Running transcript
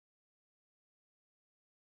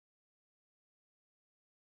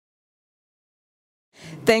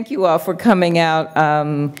Thank you all for coming out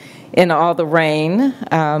in all the rain.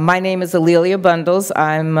 My name is Alelia Bundles.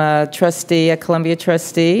 I'm a trustee, a Columbia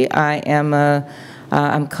trustee.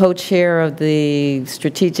 I'm co-chair of the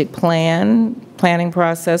strategic planning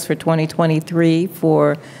process for 2023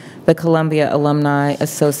 for the Columbia Alumni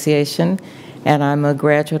Association. And I'm a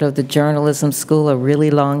graduate of the journalism school a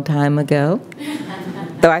really long time ago,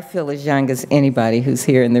 though I feel as young as anybody who's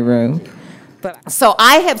here in the room. So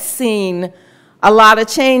I have seen a lot of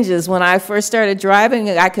changes. When I first started driving,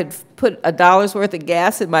 I could put $1 worth of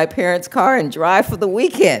gas in my parents' car and drive for the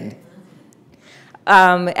weekend.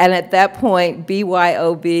 And at that point,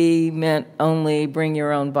 BYOB meant only bring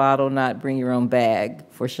your own bottle, not bring your own bag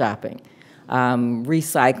for shopping.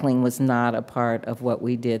 Recycling was not a part of what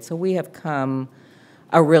we did. So we have come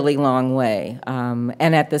a really long way.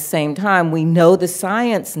 And at the same time, we know the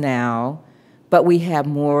science now, but we have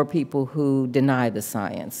more people who deny the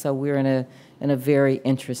science. So we're in a very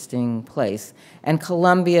interesting place. And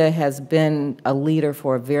Columbia has been a leader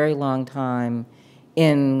for a very long time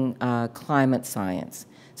in climate science.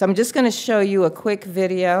 So I'm just going to show you a quick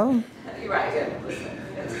video. You're right.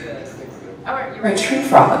 You're a tree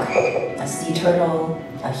frog, a sea turtle,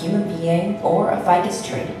 a human being, or a ficus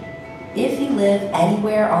tree. If you live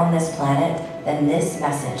anywhere on this planet, then this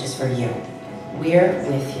message is for you. We're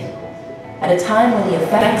with you. At a time when the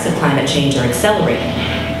effects of climate change are accelerating,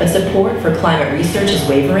 but support for climate research is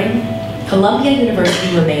wavering, Columbia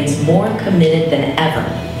University remains more committed than ever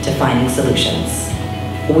to finding solutions.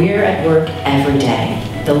 We're at work every day,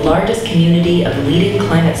 the largest community of leading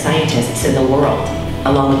climate scientists in the world,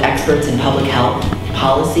 along with experts in public health,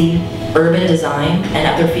 policy, urban design, and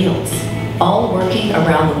other fields, all working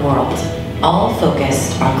around the world, all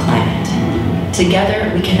focused on climate.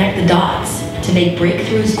 Together, we connect the dots to make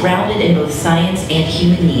breakthroughs grounded in both science and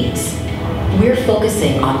human needs. We're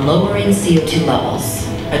focusing on lowering CO2 levels,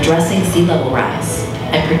 addressing sea level rise,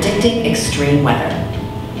 and predicting extreme weather.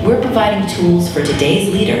 We're providing tools for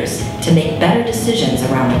today's leaders to make better decisions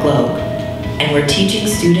around the globe. And we're teaching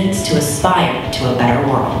students to aspire to a better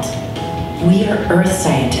world. We are earth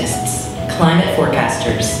scientists, climate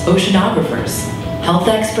forecasters, oceanographers, health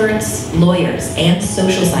experts, lawyers, and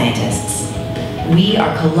social scientists. We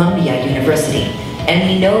are Columbia University, and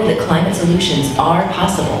we know that climate solutions are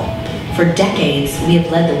possible. For decades, we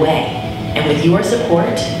have led the way, and with your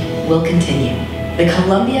support, we'll continue. The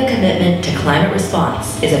Columbia Commitment to Climate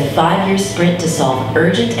Response is a 5-year sprint to solve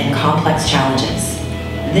urgent and complex challenges.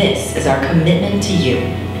 This is our commitment to you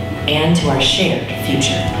and to our shared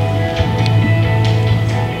future.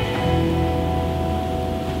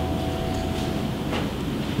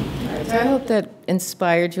 So I hope that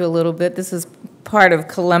inspired you a little bit. This is part of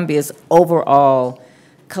Columbia's overall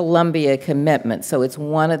Columbia commitment. So it's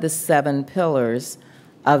one of the 7 pillars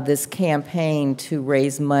of this campaign to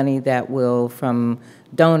raise money that will, from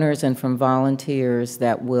donors and from volunteers,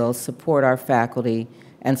 that will support our faculty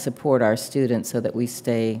and support our students so that we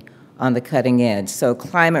stay on the cutting edge. So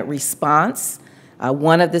climate response,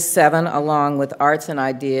 one of the 7, along with arts and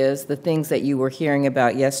ideas, the things that you were hearing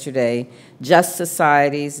about yesterday, just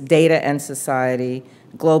societies, data and society,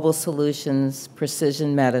 global solutions,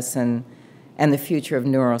 precision medicine, and the future of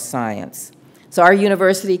neuroscience. So our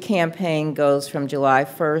university campaign goes from July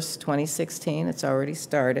 1st, 2016, it's already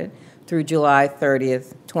started, through July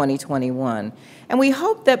 30th, 2021. And we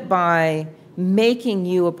hope that by making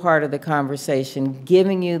you a part of the conversation,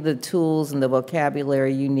 giving you the tools and the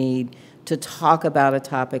vocabulary you need to talk about a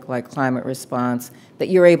topic like climate response, that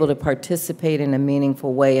you're able to participate in a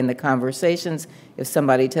meaningful way in the conversations. If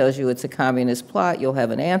somebody tells you it's a communist plot, you'll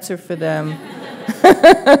have an answer for them.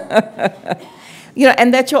 You know,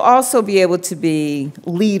 and that you'll also be able to be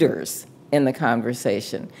leaders in the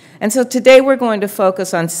conversation. And so today we're going to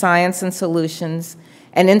focus on science and solutions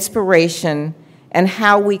and inspiration and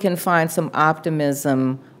how we can find some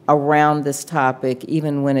optimism around this topic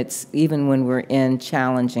even when we're in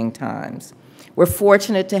challenging times. We're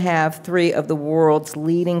fortunate to have 3 of the world's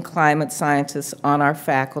leading climate scientists on our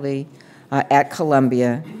faculty at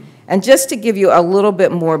Columbia. And just to give you a little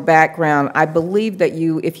bit more background, I believe that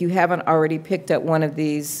if you haven't already picked up one of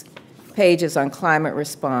these pages on climate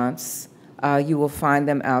response, you will find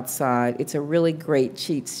them outside. It's a really great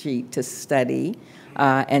cheat sheet to study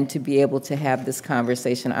and to be able to have this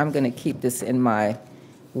conversation. I'm going to keep this in my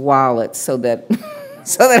wallet so that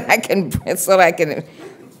I can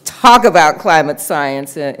talk about climate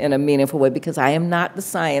science in a meaningful way, because I am not the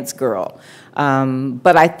science girl.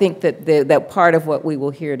 But I think that that part of what we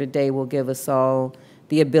will hear today will give us all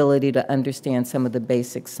the ability to understand some of the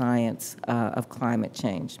basic science of climate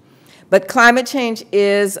change. But climate change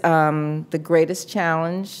is the greatest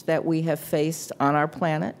challenge that we have faced on our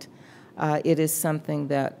planet. It is something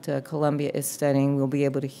that Columbia is studying. We'll be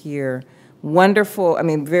able to hear wonderful,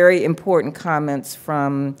 very important comments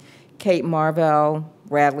from Kate Marvell,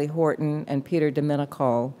 Radley Horton, and Peter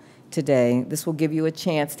Menocal today. This will give you a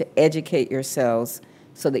chance to educate yourselves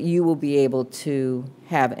so that you will be able to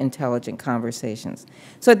have intelligent conversations.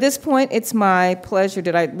 So at this point, it's my pleasure.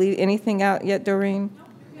 Did I leave anything out yet, Doreen?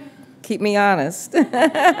 Keep me honest.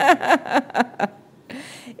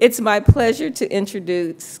 It's my pleasure to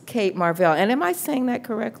introduce Kate Marvell. And am I saying that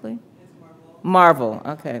correctly? Marvel,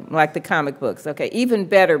 okay, like the comic books. Okay, even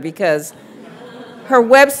better because her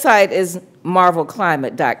website is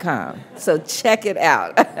marvelclimate.com, so check it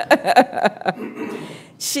out.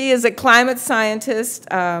 She is a climate scientist.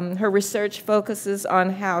 Her research focuses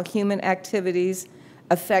on how human activities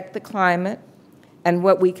affect the climate and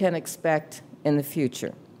what we can expect in the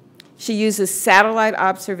future. She uses satellite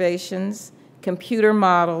observations, computer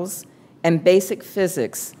models, and basic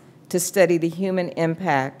physics to study the human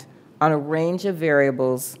impact on a range of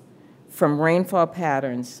variables from rainfall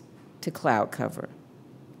patterns to cloud cover.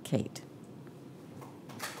 Kate.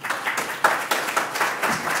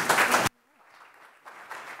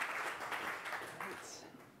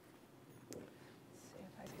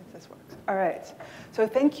 All right, so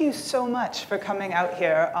thank you so much for coming out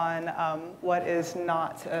here on what is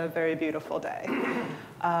not a very beautiful day.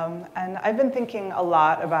 And I've been thinking a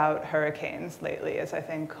lot about hurricanes lately, as I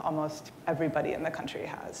think almost everybody in the country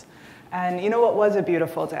has. And you know what was a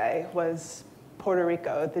beautiful day was Puerto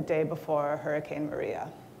Rico the day before Hurricane Maria.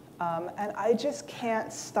 And I just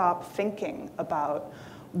can't stop thinking about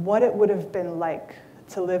what it would have been like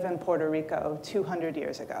to live in Puerto Rico 200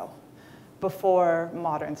 years ago, before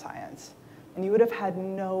modern science. And you would have had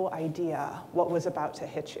no idea what was about to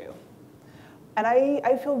hit you. And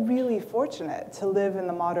I feel really fortunate to live in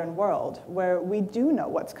the modern world where we do know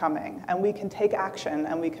what's coming and we can take action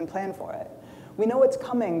and we can plan for it. We know what's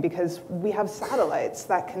coming because we have satellites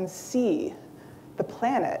that can see the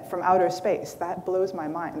planet from outer space. That blows my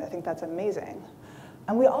mind. I think that's amazing.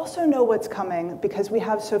 And we also know what's coming because we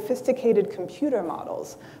have sophisticated computer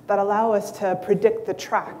models that allow us to predict the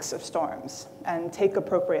tracks of storms and take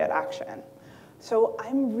appropriate action. So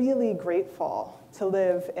I'm really grateful to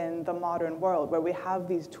live in the modern world where we have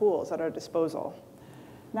these tools at our disposal.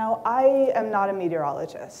 Now, I am not a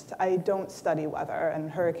meteorologist. I don't study weather, and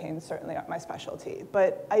hurricanes certainly aren't my specialty.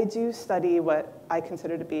 But I do study what I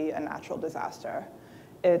consider to be a natural disaster.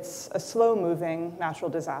 It's a slow-moving natural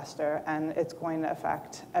disaster, and it's going to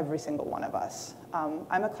affect every single one of us.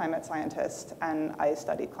 I'm a climate scientist, and I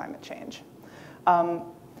study climate change.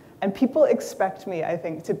 And people expect me, I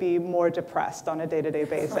think, to be more depressed on a day-to-day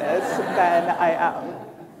basis than I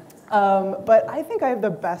am. But I think I have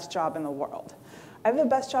the best job in the world. I have the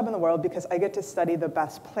best job in the world because I get to study the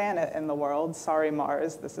best planet in the world. Sorry,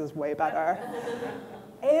 Mars, this is way better.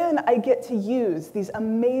 And I get to use these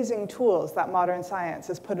amazing tools that modern science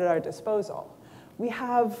has put at our disposal. We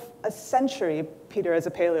have a century. Peter, as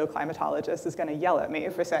a paleoclimatologist, is going to yell at me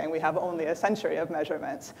for saying we have only a century of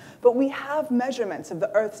measurements. But we have measurements of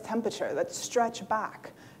the Earth's temperature that stretch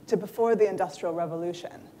back to before the Industrial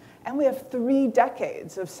Revolution. And we have 3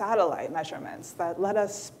 decades of satellite measurements that let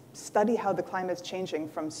us study how the climate's changing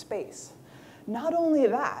from space. Not only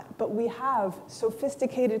that, but we have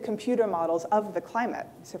sophisticated computer models of the climate.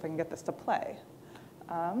 Let's see if I can get this to play.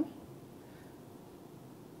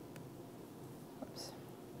 Whoops.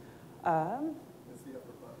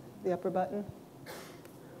 The upper button.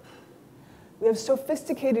 We have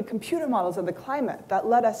sophisticated computer models of the climate that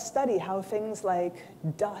let us study how things like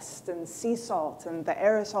dust and sea salt and the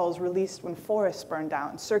aerosols released when forests burn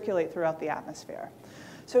down circulate throughout the atmosphere.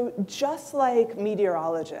 So just like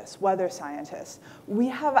meteorologists, weather scientists, we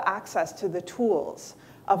have access to the tools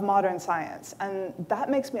of modern science. And that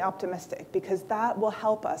makes me optimistic because that will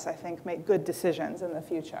help us, I think, make good decisions in the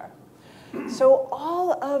future. So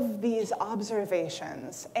all of these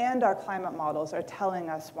observations and our climate models are telling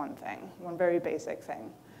us one thing, one very basic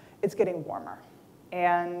thing. It's getting warmer.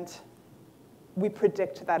 And we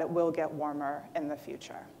predict that it will get warmer in the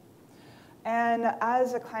future. And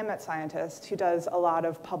as a climate scientist who does a lot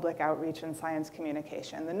of public outreach and science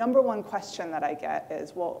communication, the #1 question that I get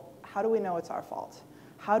is, well, how do we know it's our fault?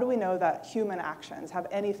 How do we know that human actions have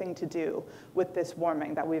anything to do with this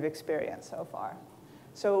warming that we've experienced so far?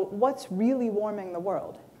 So what's really warming the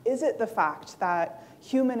world? Is it the fact that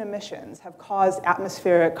human emissions have caused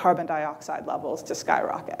atmospheric carbon dioxide levels to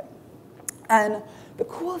skyrocket? And the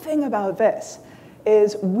cool thing about this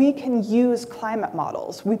is we can use climate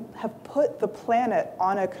models. We have put the planet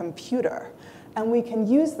on a computer, and we can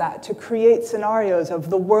use that to create scenarios of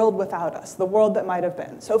the world without us, the world that might have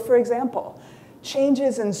been. So for example,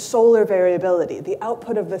 changes in solar variability, the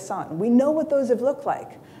output of the sun. We know what those have looked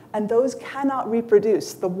like, and those cannot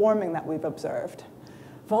reproduce the warming that we've observed.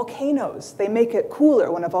 Volcanoes, they make it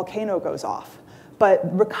cooler when a volcano goes off, but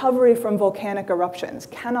recovery from volcanic eruptions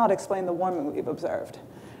cannot explain the warming we've observed.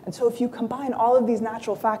 And so if you combine all of these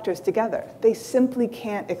natural factors together, they simply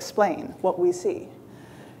can't explain what we see.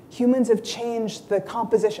 Humans have changed the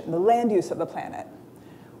composition, the land use of the planet.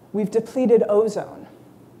 We've depleted ozone.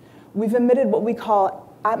 We've emitted what we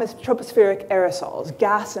call tropospheric aerosols,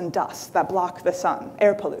 gas and dust that block the sun,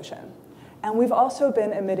 air pollution. And we've also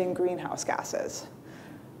been emitting greenhouse gases.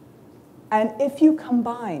 And if you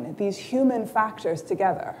combine these human factors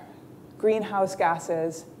together, greenhouse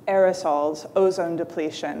gases, aerosols, ozone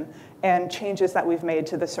depletion, and changes that we've made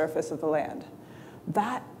to the surface of the land,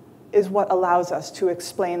 that is what allows us to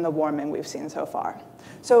explain the warming we've seen so far.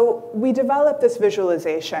 So we developed this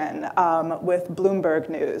visualization with Bloomberg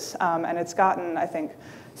News, and it's gotten, I think,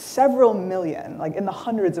 several million, like in the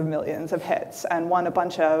hundreds of millions of hits, and won a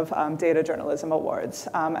bunch of data journalism awards.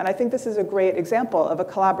 And I think this is a great example of a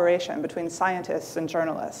collaboration between scientists and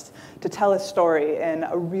journalists to tell a story in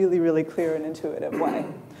a really, really clear and intuitive way.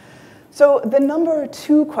 So the number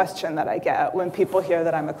 2 question that I get when people hear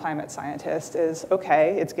that I'm a climate scientist is,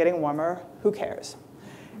 okay, it's getting warmer, who cares?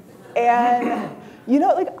 And you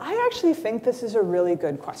know, like, I actually think this is a really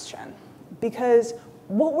good question, because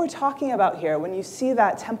what we're talking about here, when you see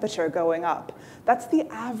that temperature going up, that's the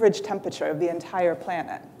average temperature of the entire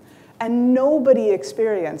planet. And nobody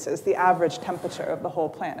experiences the average temperature of the whole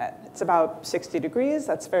planet. It's about 60 degrees,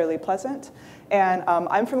 that's fairly pleasant. And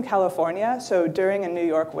I'm from California, so during a New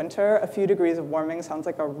York winter, a few degrees of warming sounds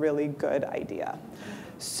like a really good idea.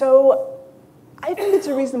 So I think it's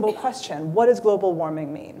a reasonable question. What does global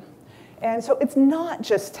warming mean? And so it's not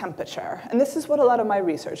just temperature, and this is what a lot of my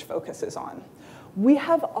research focuses on. We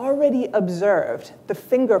have already observed the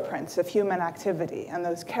fingerprints of human activity and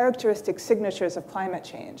those characteristic signatures of climate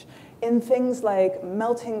change in things like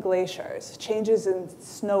melting glaciers, changes in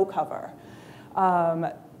snow cover,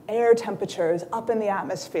 air temperatures up in the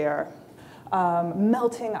atmosphere,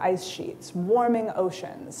 melting ice sheets, warming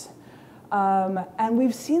oceans. And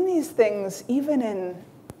we've seen these things even in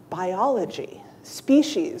biology.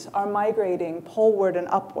 Species are migrating poleward and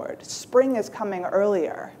upward. Spring is coming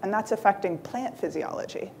earlier, and that's affecting plant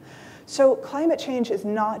physiology. So climate change is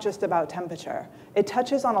not just about temperature. It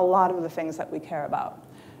touches on a lot of the things that we care about.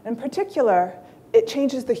 In particular, it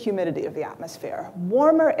changes the humidity of the atmosphere.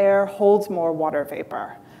 Warmer air holds more water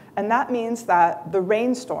vapor, and that means that the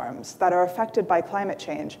rainstorms that are affected by climate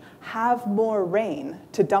change have more rain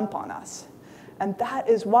to dump on us. And that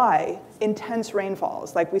is why intense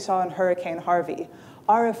rainfalls, like we saw in Hurricane Harvey,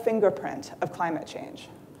 are a fingerprint of climate change.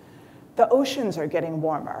 The oceans are getting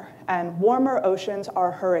warmer, and warmer oceans are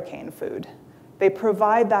hurricane food. They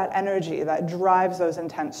provide that energy that drives those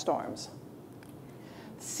intense storms.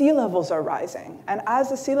 Sea levels are rising, and as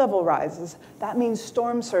the sea level rises, that means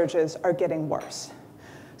storm surges are getting worse.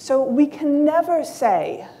 So we can never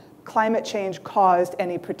say climate change caused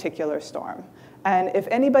any particular storm. And if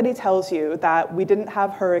anybody tells you that we didn't have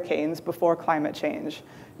hurricanes before climate change,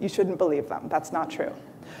 you shouldn't believe them. That's not true.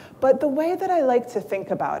 But the way that I like to think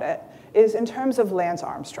about it is in terms of Lance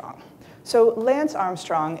Armstrong. So Lance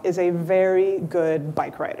Armstrong is a very good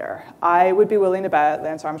bike rider. I would be willing to bet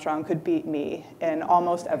Lance Armstrong could beat me in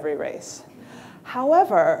almost every race.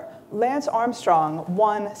 However, Lance Armstrong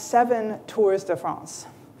won 7 Tours de France.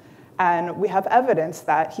 And we have evidence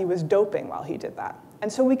that he was doping while he did that.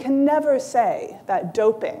 And so we can never say that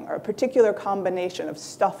doping, or a particular combination of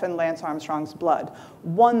stuff in Lance Armstrong's blood,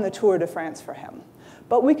 won the Tour de France for him.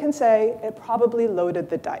 But we can say it probably loaded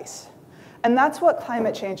the dice. And that's what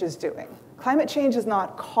climate change is doing. Climate change is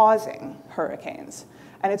not causing hurricanes.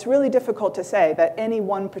 And it's really difficult to say that any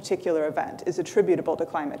one particular event is attributable to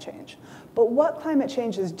climate change. But what climate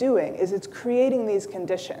change is doing is it's creating these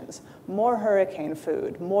conditions: more hurricane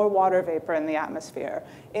food, more water vapor in the atmosphere,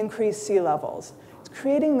 increased sea levels. It's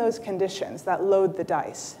creating those conditions that load the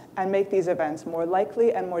dice and make these events more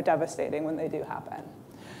likely and more devastating when they do happen.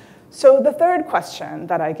 So the third question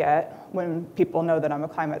that I get when people know that I'm a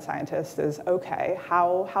climate scientist is, okay,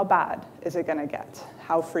 how bad is it going to get?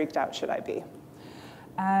 How freaked out should I be?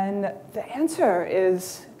 And the answer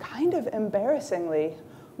is kind of embarrassingly,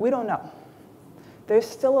 we don't know. There's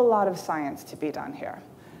still a lot of science to be done here.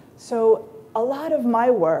 So a lot of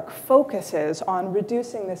my work focuses on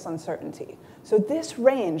reducing this uncertainty, So this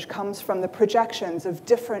range comes from the projections of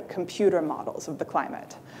different computer models of the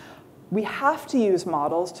climate. We have to use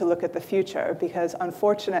models to look at the future because,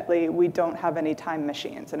 unfortunately, we don't have any time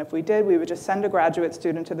machines. And if we did, we would just send a graduate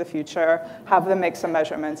student to the future, have them make some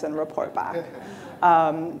measurements, and report back.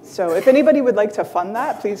 So if anybody would like to fund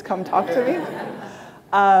that, please come talk to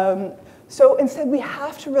me. So instead, we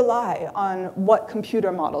have to rely on what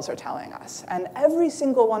computer models are telling us. And every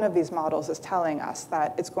single one of these models is telling us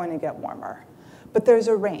that it's going to get warmer. But there's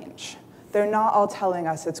a range. They're not all telling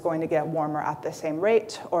us it's going to get warmer at the same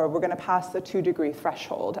rate, or we're going to pass the 2-degree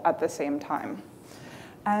threshold at the same time.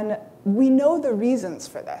 And we know the reasons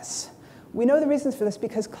for this. We know the reasons for this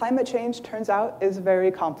because climate change, turns out, is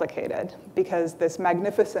very complicated, because this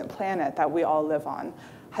magnificent planet that we all live on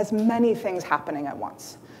has many things happening at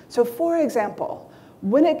once. So for example,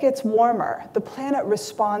 when it gets warmer, the planet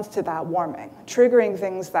responds to that warming, triggering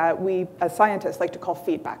things that we, as scientists, like to call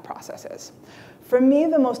feedback processes. For me,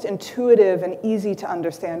 the most intuitive and easy to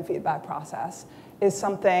understand feedback process is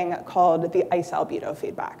something called the ice albedo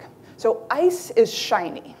feedback. So ice is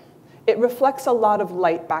shiny. It reflects a lot of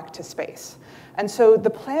light back to space. And so the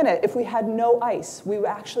planet, if we had no ice, we would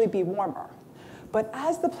actually be warmer. But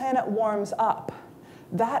as the planet warms up,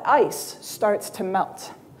 that ice starts to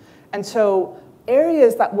melt. And so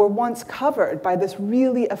areas that were once covered by this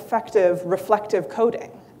really effective reflective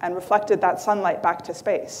coating and reflected that sunlight back to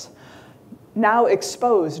space now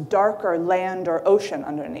expose darker land or ocean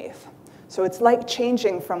underneath. So it's like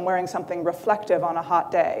changing from wearing something reflective on a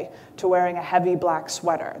hot day to wearing a heavy black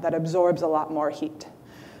sweater that absorbs a lot more heat.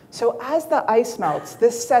 So as the ice melts,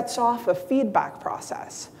 this sets off a feedback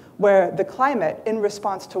process where the climate, in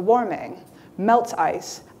response to warming, melts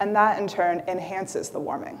ice, and that in turn enhances the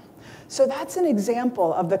warming. So that's an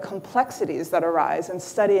example of the complexities that arise in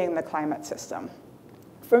studying the climate system.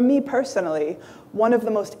 For me personally, one of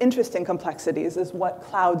the most interesting complexities is what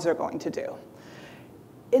clouds are going to do.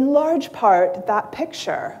 In large part, that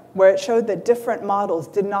picture, where it showed that different models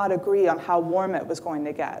did not agree on how warm it was going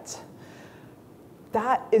to get,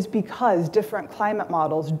 that is because different climate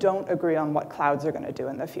models don't agree on what clouds are going to do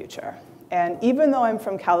in the future. And even though I'm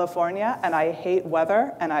from California and I hate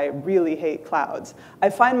weather and I really hate clouds, I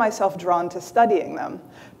find myself drawn to studying them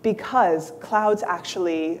because clouds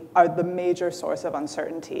actually are the major source of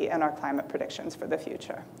uncertainty in our climate predictions for the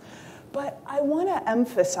future. But I want to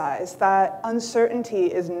emphasize that uncertainty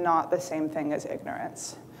is not the same thing as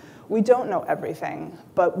ignorance. We don't know everything,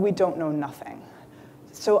 but we don't know nothing.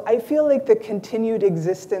 So I feel like the continued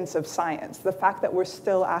existence of science, the fact that we're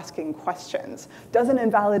still asking questions, doesn't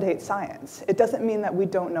invalidate science. It doesn't mean that we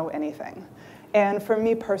don't know anything. And for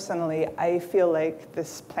me personally, I feel like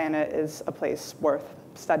this planet is a place worth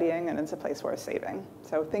studying and it's a place worth saving.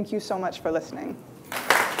 So thank you so much for listening.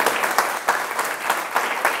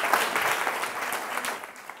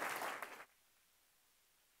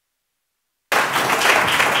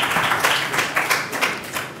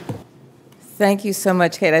 Thank you so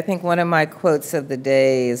much, Kate. I think one of my quotes of the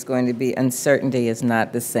day is going to be, uncertainty is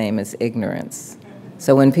not the same as ignorance.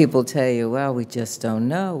 So when people tell you, well, we just don't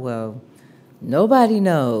know, well, nobody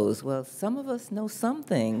knows. Well, some of us know some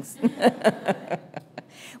things.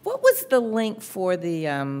 What was the link for the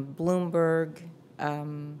Bloomberg?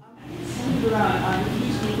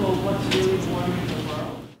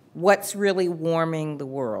 What's really warming the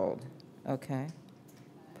world? Okay,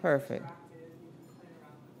 perfect.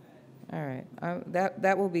 All right,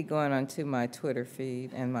 that will be going on to my Twitter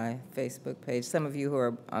feed and my Facebook page. Some of you who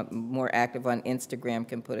are more active on Instagram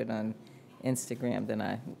can put it on Instagram than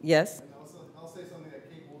I. Yes? And also, I'll say something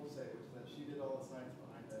that Kate won't say, which is that she did all the science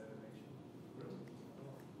behind that animation.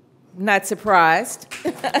 Really. Not surprised.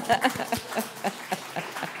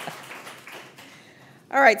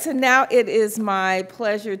 All right, so now it is my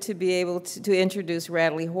pleasure to be able to introduce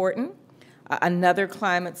Radley Horton, another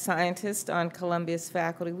climate scientist on Columbia's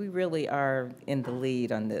faculty. We really are in the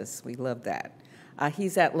lead on this. We love that.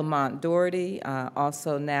 He's at Lamont Doherty,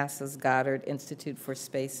 also NASA's Goddard Institute for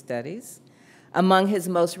Space Studies. Among his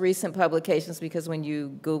most recent publications, because when you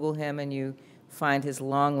Google him and you find his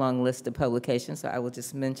long, long list of publications, so I will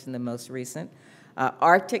just mention the most recent,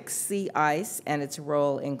 Arctic sea ice and its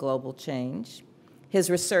role in global change. His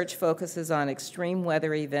research focuses on extreme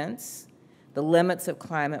weather events, the limits of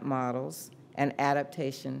climate models, and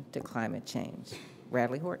adaptation to climate change.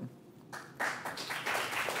 Radley Horton.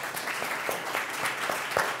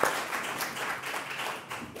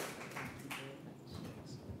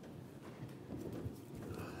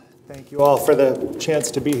 Thank you all for the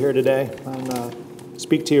chance to be here today and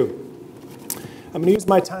speak to you. I'm going to use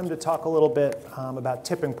my time to talk a little bit about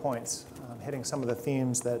tipping points, hitting some of the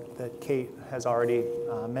themes that Kate has already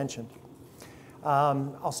mentioned.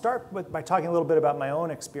 I'll start by talking a little bit about my own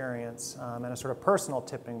experience and a sort of personal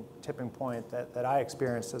tipping point that I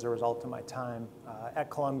experienced as a result of my time at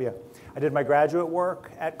Columbia. I did my graduate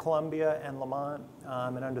work at Columbia and Lamont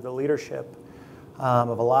and under the leadership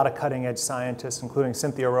of a lot of cutting-edge scientists, including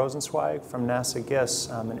Cynthia Rosenzweig from NASA GISS,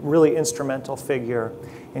 a really instrumental figure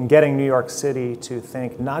in getting New York City to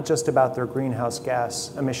think not just about their greenhouse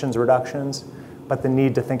gas emissions reductions, but the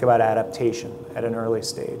need to think about adaptation at an early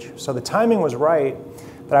stage. So the timing was right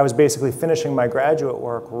that I was basically finishing my graduate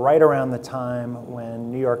work right around the time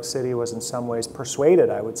when New York City was in some ways persuaded,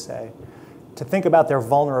 I would say, to think about their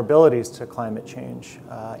vulnerabilities to climate change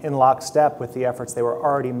in lockstep with the efforts they were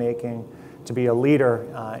already making to be a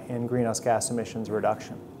leader in greenhouse gas emissions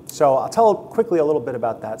reduction. So I'll tell quickly a little bit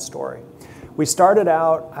about that story. We started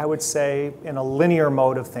out, I would say, in a linear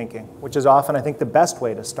mode of thinking, which is often, I think, the best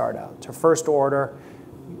way to start out. To first order,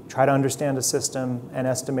 try to understand a system and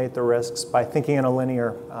estimate the risks by thinking in a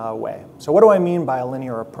linear way. So what do I mean by a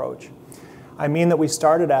linear approach? I mean that we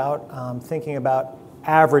started out thinking about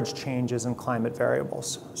average changes in climate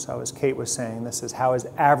variables. So as Kate was saying, this is how is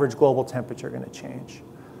average global temperature going to change?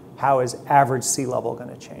 How is average sea level going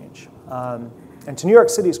to change? And to New York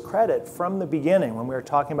City's credit, from the beginning, when we were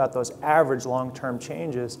talking about those average long-term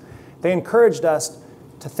changes, they encouraged us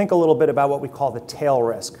to think a little bit about what we call the tail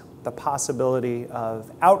risk, the possibility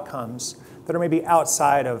of outcomes that are maybe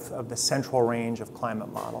outside of the central range of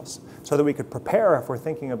climate models, so that we could prepare if we're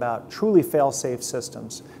thinking about truly fail-safe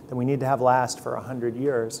systems that we need to have last for 100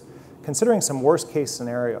 years, considering some worst-case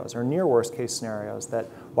scenarios or near worst-case scenarios that,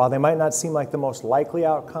 while they might not seem like the most likely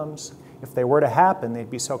outcomes, if they were to happen,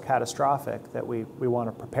 they'd be so catastrophic that we want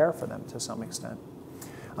to prepare for them to some extent.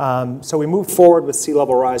 So we moved forward with sea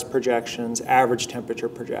level rise projections, average temperature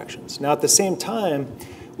projections. Now at the same time,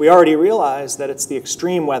 we already realized that it's the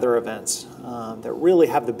extreme weather events that really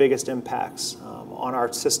have the biggest impacts on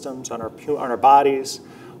our systems, on our bodies,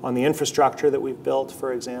 on the infrastructure that we've built,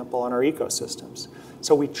 for example, on our ecosystems.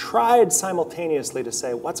 So we tried simultaneously to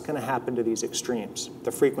say what's going to happen to these extremes,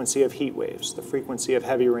 the frequency of heat waves, the frequency of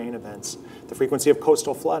heavy rain events, the frequency of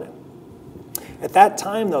coastal flooding. At that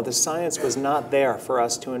time, though, the science was not there for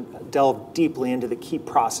us to delve deeply into the key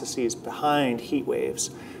processes behind heat waves,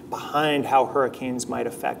 behind how hurricanes might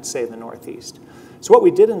affect, say, the Northeast. So what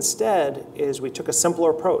we did instead is we took a simpler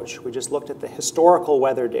approach. We just looked at the historical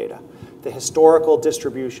weather data, the historical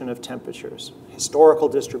distribution of temperatures, historical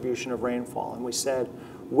distribution of rainfall, and we said,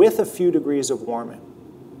 with a few degrees of warming,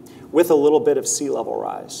 with a little bit of sea level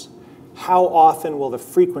rise, how often will the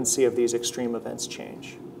frequency of these extreme events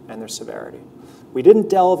change and their severity? We didn't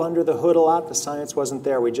delve under the hood a lot. The science wasn't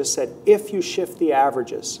there. We just said, if you shift the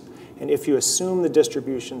averages and if you assume the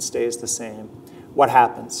distribution stays the same, what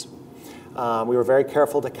happens? We were very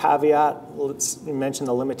careful to caveat, we mentioned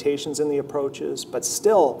the limitations in the approaches, but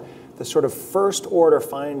still, the sort of first order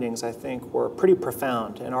findings, I think, were pretty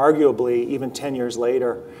profound, and arguably, even 10 years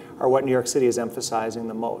later, are what New York City is emphasizing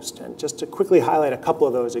the most. And just to quickly highlight a couple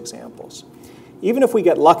of those examples. Even if we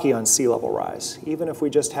get lucky on sea level rise, even if we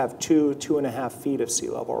just have 2.5 feet of sea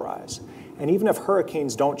level rise, and even if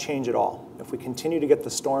hurricanes don't change at all, if we continue to get the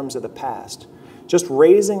storms of the past, just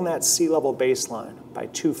raising that sea level baseline by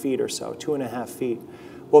 2 feet or so, 2.5 feet,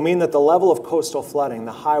 will mean that the level of coastal flooding,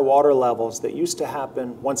 the high water levels that used to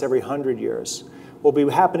happen once every 100 years, will be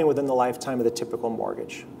happening within the lifetime of the typical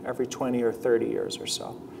mortgage, every 20 or 30 years or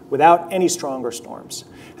so, without any stronger storms.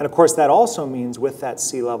 And of course, that also means with that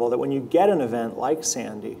sea level that when you get an event like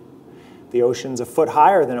Sandy, the ocean's a foot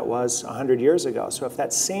higher than it was 100 years ago. So if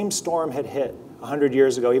that same storm had hit 100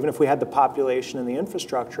 years ago, even if we had the population and the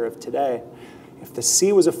infrastructure of today, if the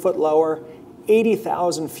sea was a foot lower,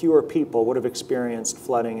 80,000 fewer people would have experienced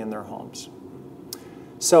flooding in their homes.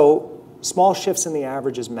 So small shifts in the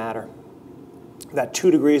averages matter. That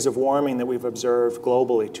 2 degrees of warming that we've observed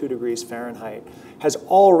globally, 2 degrees Fahrenheit, has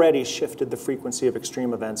already shifted the frequency of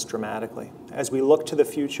extreme events dramatically. As we look to the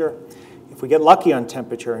future, if we get lucky on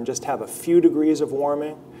temperature and just have a few degrees of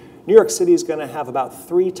warming, New York City is going to have about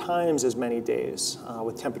 3 times as many days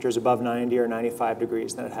with temperatures above 90 or 95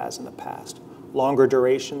 degrees than it has in the past. Longer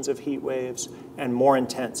durations of heat waves, and more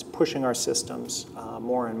intense, pushing our systems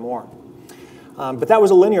more and more. But that was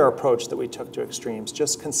a linear approach that we took to extremes,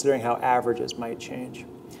 just considering how averages might change.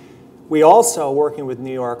 We also, working with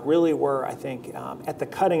New York, really were, I think, at the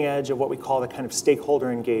cutting edge of what we call the kind of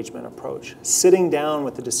stakeholder engagement approach, sitting down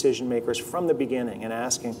with the decision makers from the beginning and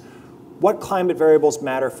asking, what climate variables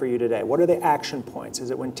matter for you today? What are the action points?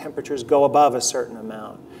 Is it when temperatures go above a certain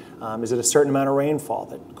amount? Is it a certain amount of rainfall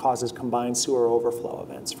that causes combined sewer overflow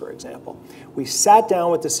events, for example? We sat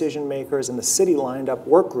down with decision makers, and the city lined up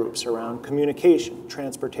work groups around communication,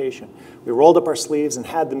 transportation. We rolled up our sleeves and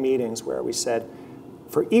had the meetings where we said,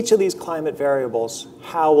 for each of these climate variables,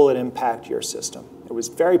 how will it impact your system? It was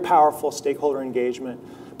very powerful stakeholder engagement,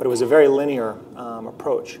 but it was a very linear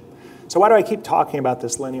approach. So why do I keep talking about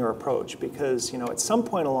this linear approach? Because at some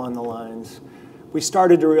point along the lines, we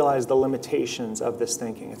started to realize the limitations of this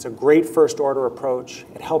thinking. It's a great first order approach.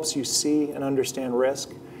 It helps you see and understand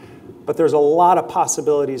risk. But there's a lot of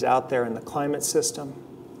possibilities out there in the climate system,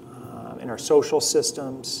 in our social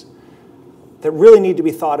systems, that really need to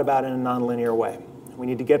be thought about in a nonlinear way. We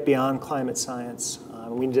need to get beyond climate science.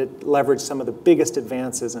 We need to leverage some of the biggest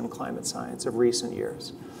advances in climate science of recent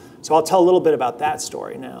years. So I'll tell a little bit about that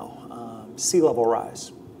story now. Sea level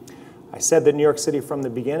rise. I said that New York City from the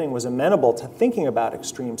beginning was amenable to thinking about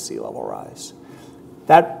extreme sea level rise.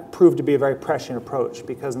 That proved to be a very prescient approach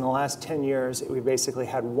because in the last 10 years, we basically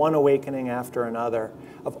had one awakening after another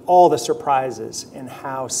of all the surprises in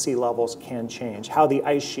how sea levels can change, how the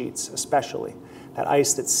ice sheets, especially, that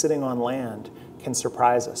ice that's sitting on land, can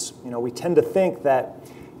surprise us. We tend to think that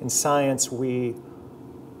in science we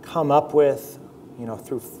come up with,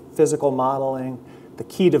 through physical modeling, the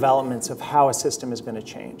key developments of how a system is going to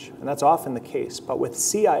change. And that's often the case. But with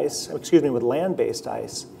with land-based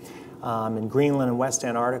ice in Greenland and West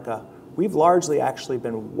Antarctica, we've largely actually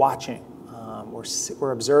been watching.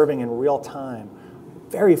 We're observing in real time,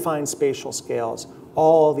 very fine spatial scales,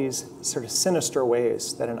 all these sort of sinister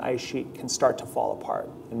ways that an ice sheet can start to fall apart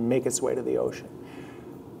and make its way to the ocean.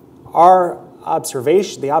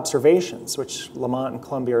 The observations, which Lamont and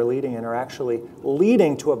Columbia are leading in, are actually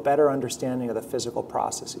leading to a better understanding of the physical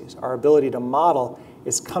processes. Our ability to model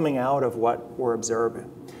is coming out of what we're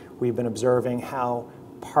observing. We've been observing how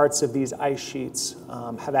parts of these ice sheets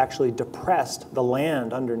have actually depressed the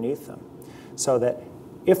land underneath them, so that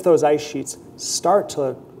if those ice sheets start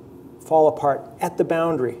to fall apart at the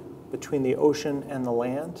boundary between the ocean and the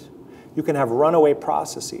land, you can have runaway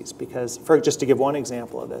processes because, just to give one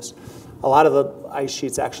example of this, a lot of the ice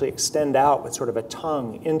sheets actually extend out with sort of a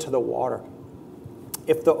tongue into the water.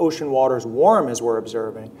 If the ocean water is warm, as we're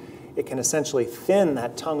observing, it can essentially thin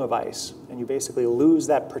that tongue of ice, and you basically lose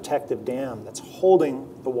that protective dam that's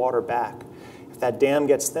holding the water back. If that dam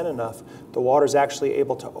gets thin enough, the water is actually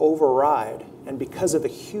able to override, and because of the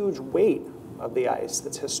huge weight of the ice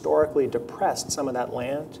that's historically depressed some of that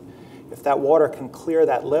land, if that water can clear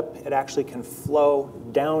that lip, it actually can flow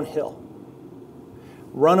downhill.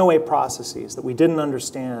 Runaway processes that we didn't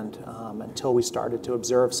understand until we started to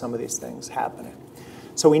observe some of these things happening.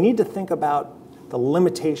 So we need to think about the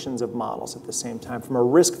limitations of models at the same time from a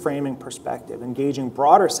risk framing perspective, engaging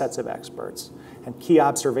broader sets of experts and key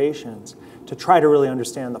observations to try to really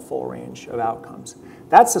understand the full range of outcomes.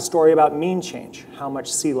 That's the story about mean change, how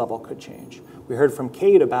much sea level could change. We heard from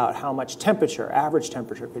Kate about how much temperature, average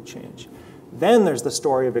temperature, could change. Then there's the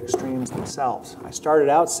story of extremes themselves. I started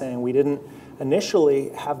out saying we didn't initially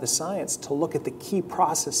have the science to look at the key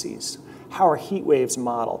processes. How are heat waves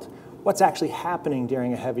modeled? What's actually happening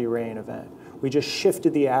during a heavy rain event? We just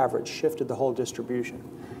shifted the average, shifted the whole distribution.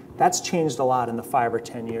 That's changed a lot in the last 5 or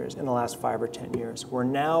 10 years. We're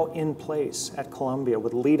now in place at Columbia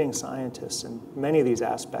with leading scientists in many of these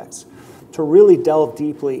aspects to really delve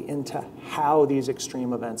deeply into how these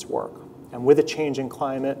extreme events work. And with a changing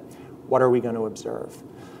climate, what are we going to observe?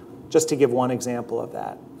 Just to give one example of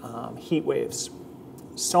that, heat waves.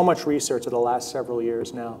 So much research of the last several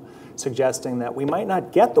years now suggesting that we might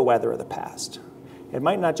not get the weather of the past. It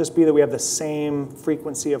might not just be that we have the same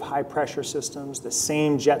frequency of high pressure systems, the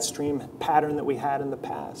same jet stream pattern that we had in the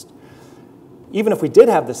past. Even if we did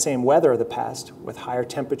have the same weather of the past, with higher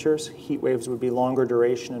temperatures, heat waves would be longer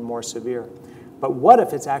duration and more severe. But what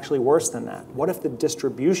if it's actually worse than that? What if the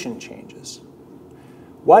distribution changes?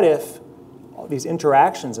 What if all these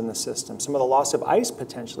interactions in the system, some of the loss of ice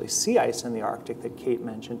potentially, sea ice in the Arctic that Kate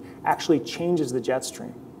mentioned, actually changes the jet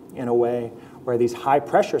stream in a way where these high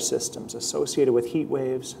pressure systems associated with heat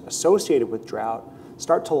waves, associated with drought,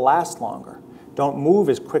 start to last longer, don't move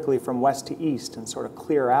as quickly from west to east and sort of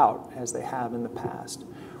clear out as they have in the past?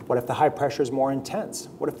 What if the high pressure is more intense?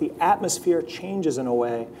 What if the atmosphere changes in a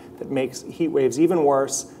way that makes heat waves even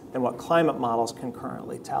worse than what climate models can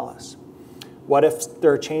currently tell us? What if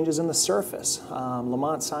there are changes in the surface?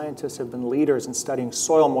 Lamont scientists have been leaders in studying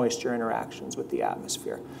soil moisture interactions with the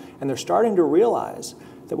atmosphere. And they're starting to realize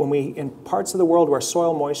that in parts of the world where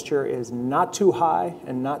soil moisture is not too high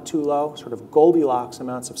and not too low, sort of Goldilocks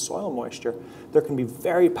amounts of soil moisture, there can be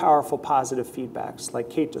very powerful positive feedbacks, like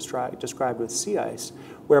Kate described with sea ice,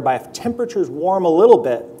 whereby if temperatures warm a little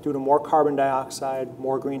bit due to more carbon dioxide,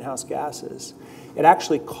 more greenhouse gases, it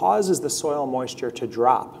actually causes the soil moisture to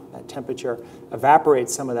drop. That temperature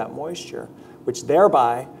evaporates some of that moisture, which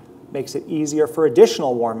thereby makes it easier for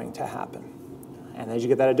additional warming to happen. And as you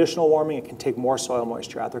get that additional warming, it can take more soil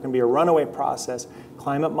moisture out. There can be a runaway process.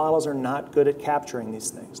 Climate models are not good at capturing these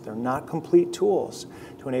things. They're not complete tools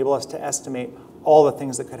to enable us to estimate all the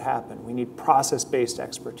things that could happen. We need process-based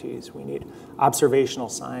expertise. We need observational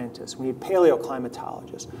scientists. We need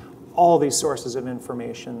paleoclimatologists. All these sources of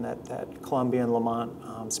information that Columbia and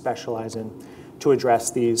Lamont specialize in to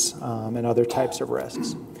address these and other types of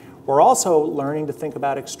risks. We're also learning to think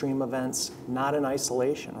about extreme events not in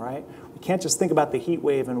isolation, right? We can't just think about the heat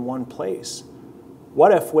wave in one place.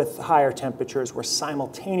 What if with higher temperatures we're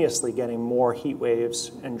simultaneously getting more heat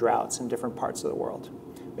waves and droughts in different parts of the world?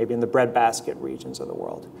 Maybe in the breadbasket regions of the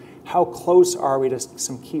world. How close are we to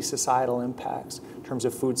some key societal impacts in terms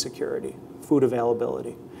of food security, food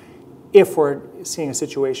availability? If we're seeing a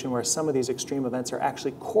situation where some of these extreme events are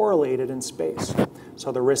actually correlated in space,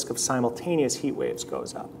 so the risk of simultaneous heat waves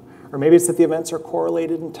goes up. Or maybe it's that the events are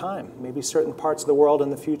correlated in time. Maybe certain parts of the world in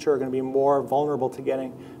the future are going to be more vulnerable to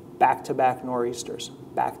getting back-to-back nor'easters,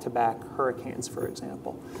 back-to-back hurricanes, for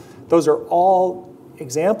example. Those are all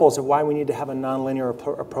examples of why we need to have a nonlinear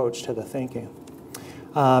approach to the thinking.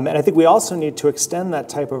 And I think we also need to extend that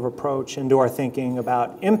type of approach into our thinking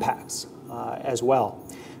about impacts as well.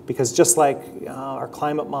 Because just like our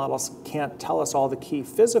climate models can't tell us all the key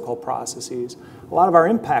physical processes, a lot of our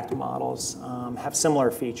impact models have similar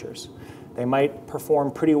features. They might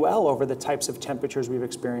perform pretty well over the types of temperatures we've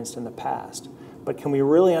experienced in the past. But can we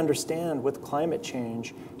really understand with climate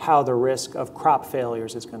change how the risk of crop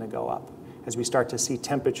failures is going to go up as we start to see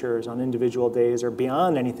temperatures on individual days or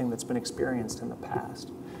beyond anything that's been experienced in the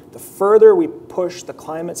past? The further we push the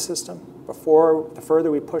climate system, the further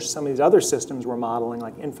we push some of these other systems we're modeling,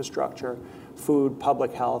 like infrastructure, food,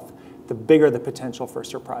 public health, the bigger the potential for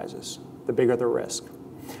surprises, the bigger the risk.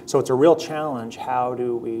 So it's a real challenge. How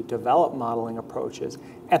do we develop modeling approaches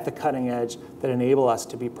at the cutting edge that enable us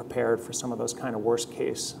to be prepared for some of those kind of worst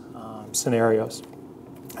case scenarios?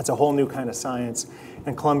 That's a whole new kind of science,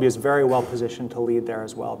 and Columbia is very well positioned to lead there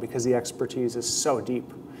as well because the expertise is so deep,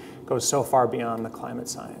 goes so far beyond the climate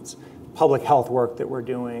science. Public health work that we're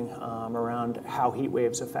doing around how heat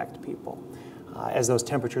waves affect people. As those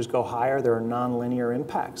temperatures go higher, there are nonlinear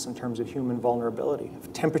impacts in terms of human vulnerability.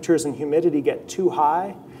 If temperatures and humidity get too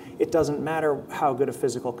high, it doesn't matter how good a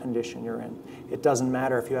physical condition you're in. It doesn't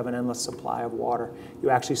matter if you have an endless supply of water. You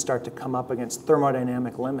actually start to come up against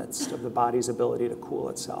thermodynamic limits of the body's ability to cool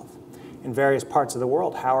itself. In various parts of the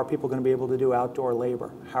world, how are people going to be able to do outdoor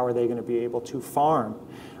labor? How are they going to be able to farm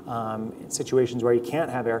in situations where you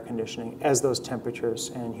can't have air conditioning as those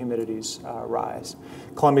temperatures and humidities rise?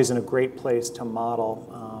 Columbia's in a great place to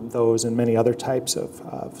model those and many other types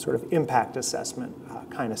of sort of impact assessment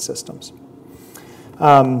kind of systems.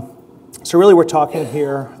 So really we're talking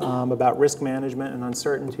here about risk management and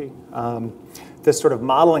uncertainty. This sort of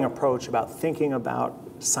modeling approach about thinking about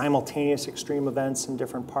simultaneous extreme events in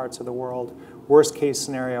different parts of the world, worst case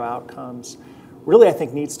scenario outcomes, really I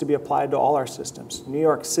think needs to be applied to all our systems. New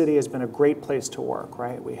York City has been a great place to work,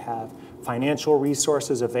 right? We have financial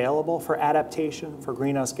resources available for adaptation, for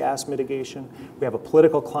greenhouse gas mitigation. We have a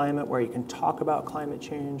political climate where you can talk about climate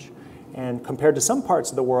change. And compared to some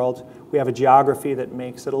parts of the world, we have a geography that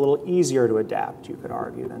makes it a little easier to adapt, you could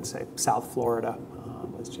argue, than, say, South Florida,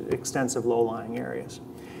 with extensive low-lying areas.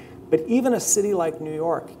 But even a city like New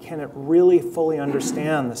York, can it really fully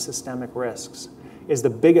understand the systemic risks? Is the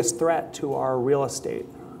biggest threat to our real estate,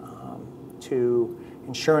 to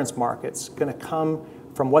insurance markets, going to come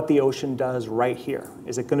from what the ocean does right here?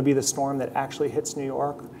 Is it going to be the storm that actually hits New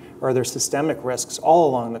York? Or are there systemic risks all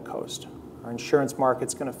along the coast? Are insurance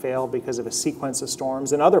markets going to fail because of a sequence of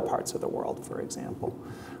storms in other parts of the world, for example?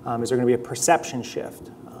 Is there going to be a perception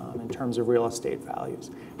shift in terms of real estate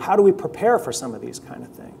values? How do we prepare for some of these kind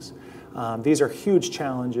of things? These are huge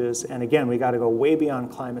challenges, and again, we got to go way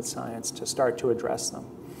beyond climate science to start to address them.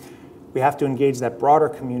 We have to engage that broader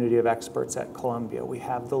community of experts at Columbia. We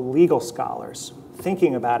have the legal scholars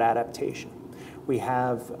thinking about adaptation. We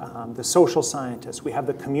have the social scientists. We have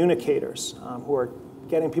the communicators who are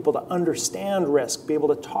getting people to understand risk, be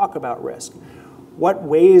able to talk about risk. What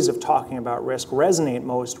ways of talking about risk resonate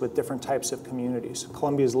most with different types of communities?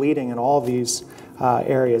 Columbia is leading in all these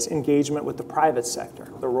areas. Engagement with the private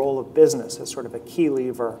sector, the role of business as sort of a key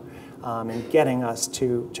lever in getting us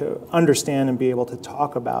to understand and be able to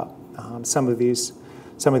talk about some of these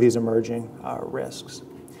emerging risks.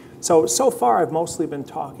 So far, I've mostly been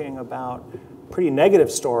talking about a pretty negative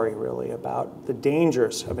story, really, about the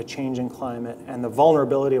dangers of a changing climate and the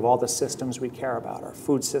vulnerability of all the systems we care about, our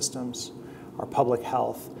food systems, our public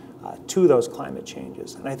health, to those climate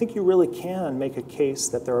changes. And I think you really can make a case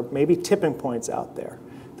that there are maybe tipping points out there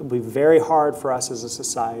that will be very hard for us as a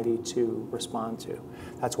society to respond to.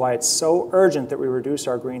 That's why it's so urgent that we reduce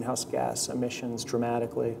our greenhouse gas emissions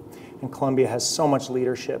dramatically. And Columbia has so much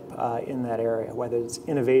leadership in that area, whether it's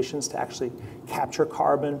innovations to actually capture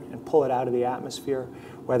carbon and pull it out of the atmosphere,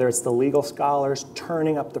 whether it's the legal scholars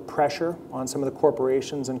turning up the pressure on some of the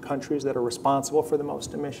corporations and countries that are responsible for the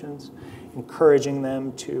most emissions, encouraging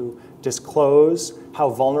them to disclose how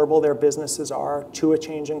vulnerable their businesses are to a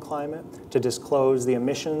changing climate, to disclose the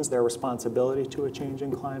emissions, their responsibility to a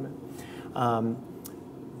changing climate.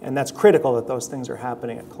 And that's critical that those things are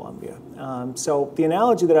happening at Columbia. So the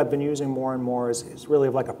analogy that I've been using more and more is really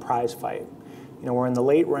like a prize fight. You know, we're in the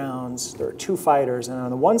late rounds, there are two fighters, and on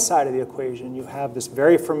the one side of the equation, you have this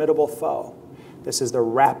very formidable foe. This is the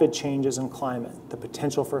rapid changes in climate, the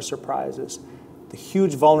potential for surprises, the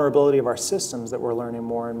huge vulnerability of our systems that we're learning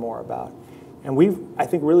more and more about. And we, I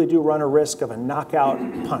think, really do run a risk of a knockout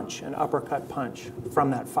punch, an uppercut punch from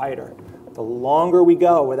that fighter. The longer we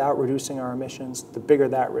go without reducing our emissions, the bigger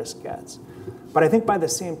that risk gets. But I think by the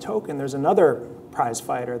same token, there's another prize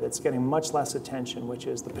fighter that's getting much less attention, which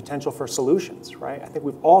is the potential for solutions, right? I think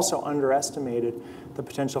we've also underestimated the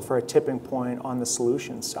potential for a tipping point on the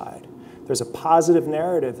solutions side. There's a positive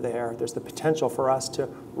narrative there. There's the potential for us to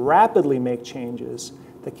rapidly make changes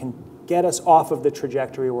that can get us off of the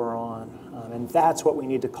trajectory we're on. And that's what we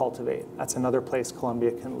need to cultivate. That's another place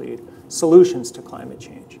Columbia can lead. Solutions to climate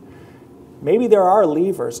change. Maybe there are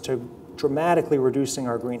levers to dramatically reducing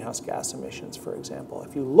our greenhouse gas emissions, for example.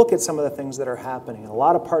 If you look at some of the things that are happening in a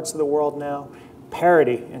lot of parts of the world now,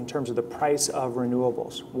 parity in terms of the price of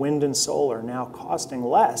renewables. Wind and solar now costing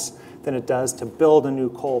less than it does to build a new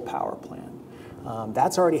coal power plant.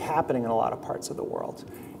 That's already happening in a lot of parts of the world.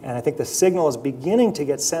 And I think the signal is beginning to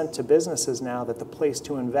get sent to businesses now that the place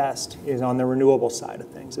to invest is on the renewable side of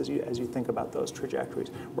things as you think about those trajectories.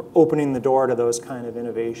 We're opening the door to those kind of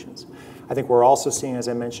innovations. I think we're also seeing, as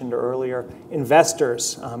I mentioned earlier,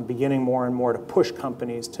 investors beginning more and more to push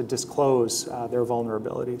companies to disclose their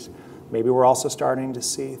vulnerabilities. Maybe we're also starting to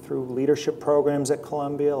see through leadership programs at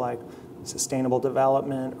Columbia like Sustainable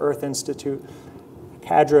Development, Earth Institute,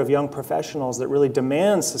 cadre of young professionals that really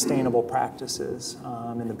demand sustainable practices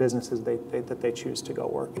in the businesses that they choose to go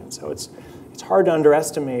work in. So it's hard to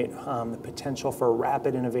underestimate the potential for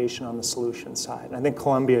rapid innovation on the solution side. And I think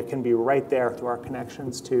Columbia can be right there through our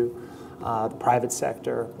connections to the private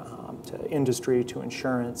sector, to industry, to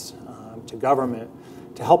insurance, to government,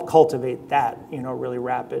 to help cultivate that really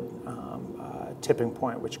rapid tipping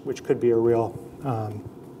point, which could be a real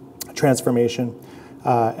transformation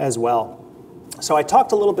as well. So I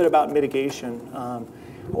talked a little bit about mitigation. I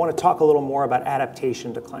want to talk a little more about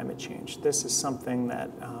adaptation to climate change. This is something that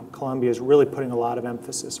Columbia is really putting a lot of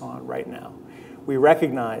emphasis on right now. We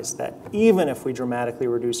recognize that even if we dramatically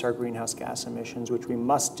reduce our greenhouse gas emissions, which we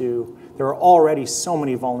must do, there are already so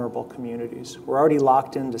many vulnerable communities. We're already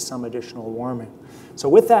locked into some additional warming. So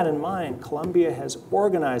with that in mind, Columbia has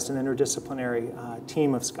organized an interdisciplinary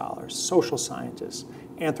team of scholars, social scientists,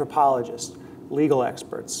 anthropologists, legal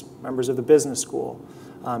experts, members of the business school,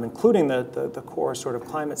 including the core sort of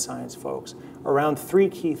climate science folks, around three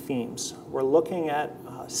key themes. We're looking at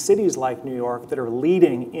cities like New York that are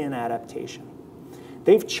leading in adaptation.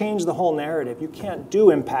 They've changed the whole narrative. You can't do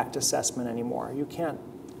impact assessment anymore. You can't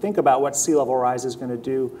think about what sea level rise is going to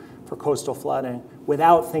do for coastal flooding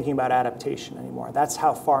without thinking about adaptation anymore. That's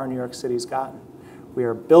how far New York City's gotten. We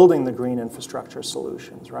are building the green infrastructure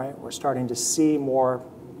solutions, right? We're starting to see more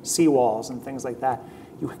seawalls and things like that.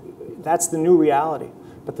 That's the new reality.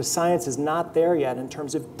 But the science is not there yet in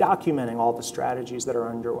terms of documenting all the strategies that are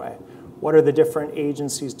underway. What are the different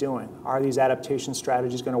agencies doing? Are these adaptation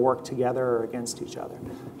strategies going to work together or against each other?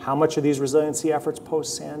 How much are these resiliency efforts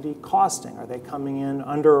post-Sandy costing? Are they coming in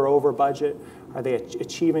under or over budget? Are they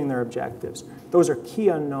achieving their objectives? Those are key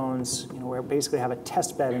unknowns. We basically have a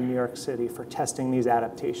test bed in New York City for testing these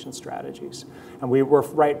adaptation strategies. And we're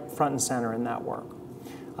right front and center in that work.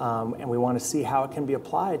 And we want to see how it can be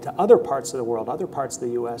applied to other parts of the world, other parts of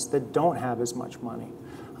the US that don't have as much money,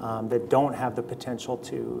 that don't have the potential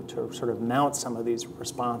to sort of mount some of these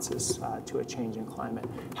responses to a changing climate.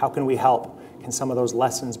 How can we help? Can some of those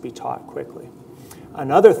lessons be taught quickly?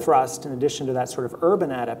 Another thrust, in addition to that sort of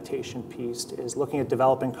urban adaptation piece, is looking at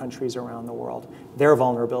developing countries around the world, their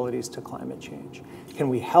vulnerabilities to climate change. Can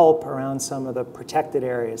we help around some of the protected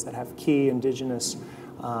areas that have key indigenous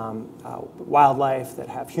wildlife, that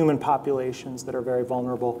have human populations that are very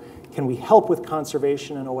vulnerable? Can we help with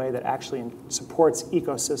conservation in a way that actually supports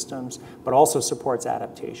ecosystems, but also supports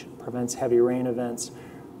adaptation, prevents heavy rain events,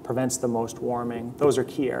 prevents the most warming? Those are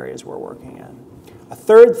key areas we're working in. A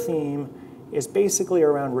third theme is basically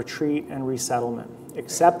around retreat and resettlement,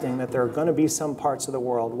 accepting that there are going to be some parts of the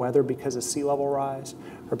world, whether because of sea level rise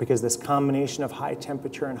or because this combination of high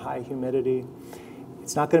temperature and high humidity,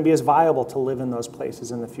 it's not going to be as viable to live in those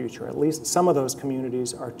places in the future. At least some of those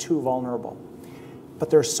communities are too vulnerable. But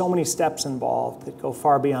there are so many steps involved that go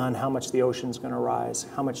far beyond how much the ocean's going to rise,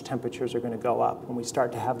 how much temperatures are going to go up when we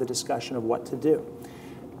start to have the discussion of what to do.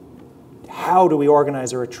 How do we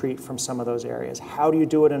organize a retreat from some of those areas? How do you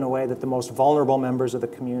do it in a way that the most vulnerable members of the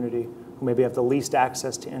community, who maybe have the least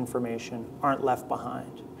access to information, aren't left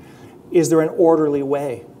behind? Is there an orderly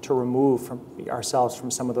way to remove ourselves from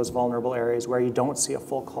some of those vulnerable areas where you don't see a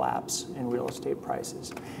full collapse in real estate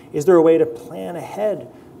prices? Is there a way to plan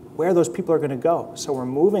ahead where those people are going to go, so we're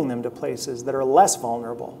moving them to places that are less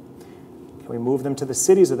vulnerable? Can we move them to the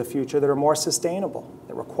cities of the future that are more sustainable,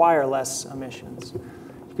 that require less emissions?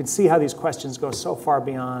 You can see how these questions go so far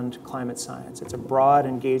beyond climate science. It's a broad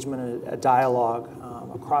engagement, a dialogue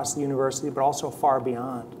across the university, but also far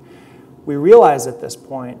beyond. We realize at this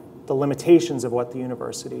point the limitations of what the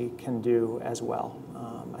university can do as well.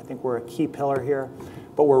 I think we're a key pillar here,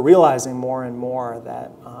 but we're realizing more and more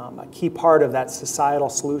that a key part of that societal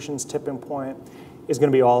solutions tipping point is going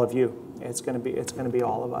to be all of you. It's going to be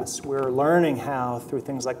all of us. We're learning how, through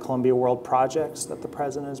things like Columbia World Projects that the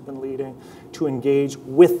president has been leading, to engage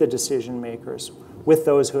with the decision makers, with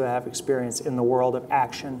those who have experience in the world of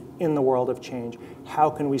action, in the world of change.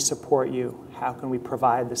 How can we support you? How can we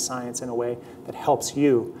provide the science in a way that helps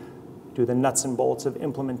you do the nuts and bolts of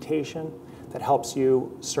implementation, that helps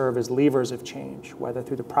you serve as levers of change, whether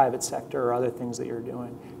through the private sector or other things that you're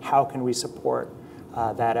doing? How can we support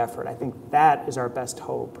that effort? I think that is our best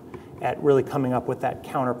hope at really coming up with that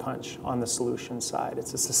counterpunch on the solution side.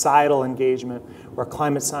 It's a societal engagement where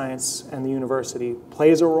climate science and the university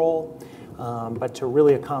plays a role, but to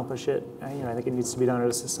really accomplish it, I think it needs to be done at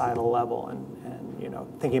a societal level, and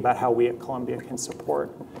thinking about how we at Columbia can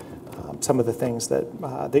support some of the things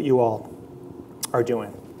that you all are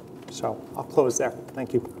doing. So I'll close there.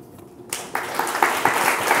 Thank you.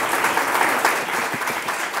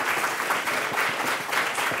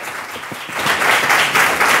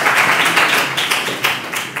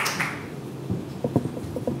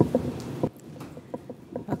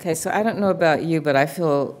 Okay, so I don't know about you, but I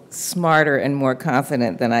feel smarter and more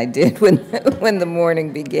confident than I did when the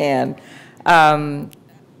morning began.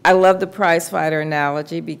 I love the prize fighter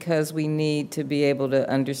analogy because we need to be able to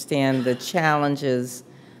understand the challenges,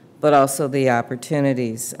 but also the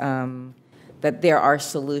opportunities, that there are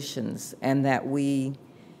solutions, and that we,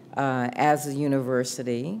 as a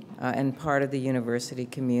university and part of the university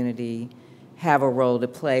community, have a role to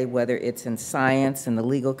play, whether it's in science, in the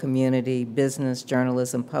legal community, business,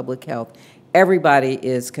 journalism, public health. Everybody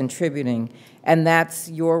is contributing, and that's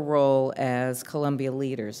your role as Columbia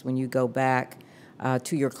leaders when you go back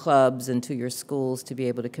to your clubs and to your schools to be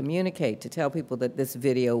able to communicate, to tell people that this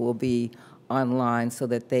video will be online so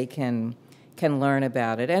that they can learn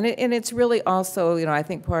about it. And it's really also, I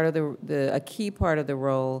think part of a key part of the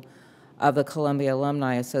role of the Columbia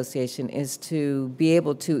Alumni Association is to be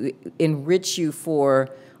able to enrich you for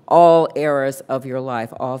all eras of your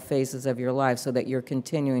life, all phases of your life, so that you're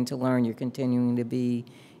continuing to learn, you're continuing to be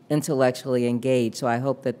intellectually engaged. So I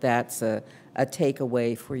hope that that's a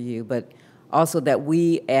takeaway for you, but also that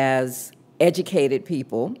we as educated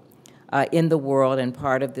people in the world and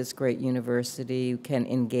part of this great university can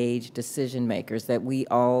engage decision makers, that we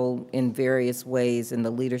all in various ways in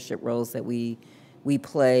the leadership roles that we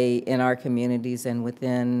play in our communities and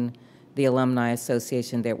within the Alumni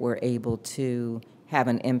Association, that we're able to have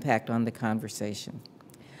an impact on the conversation.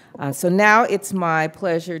 So now it's my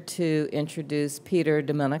pleasure to introduce Peter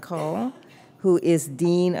Menocal, who is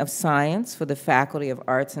Dean of Science for the Faculty of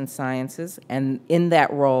Arts and Sciences, and in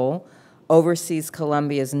that role oversees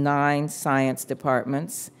Columbia's 9 science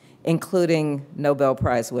departments, including Nobel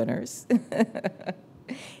Prize winners.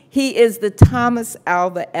 He is the Thomas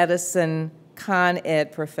Alva Edison Con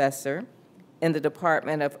Ed professor in the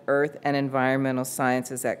Department of Earth and Environmental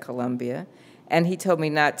Sciences at Columbia. And he told me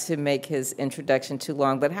not to make his introduction too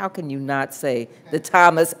long, but how can you not say the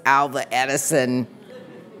Thomas Alva Edison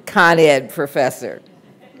Con Ed professor?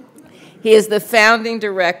 He is the founding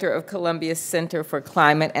director of Columbia's Center for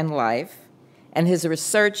Climate and Life, and his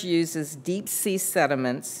research uses deep sea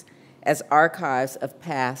sediments as archives of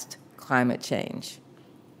past climate change.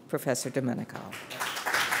 Professor Menocal.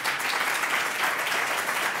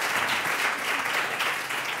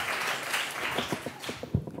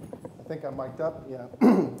 I think I'm mic'd up, yeah.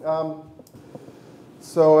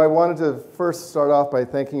 So I wanted to first start off by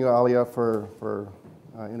thanking you, Alia, for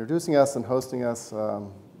introducing us and hosting us.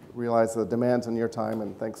 Realize the demands on your time,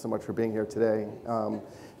 and thanks so much for being here today.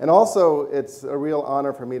 And also, it's a real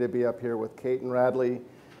honor for me to be up here with Kate and Radley.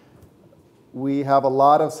 We have a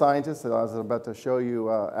lot of scientists, as I was about to show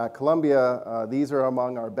you, at Columbia. These are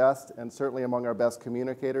among our best, and certainly among our best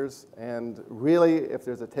communicators. And really, if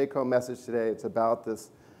there's a take-home message today, it's about this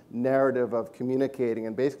narrative of communicating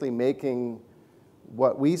and basically making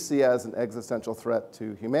what we see as an existential threat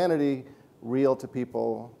to humanity real to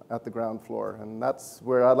people at the ground floor. And that's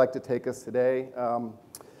where I'd like to take us today. I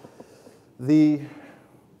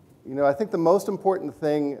think the most important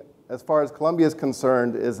thing as far as Columbia is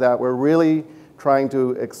concerned is that we're really trying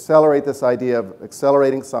to accelerate this idea of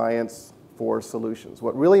accelerating science for solutions.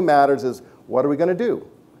 What really matters is what are we going to do?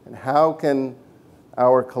 And how can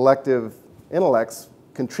our collective intellects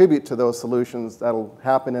contribute to those solutions that'll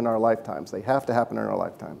happen in our lifetimes? They have to happen in our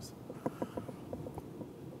lifetimes.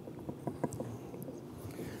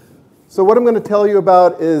 So what I'm going to tell you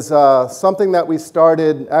about is something that we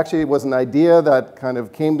started. Actually, it was an idea that kind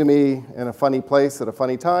of came to me in a funny place at a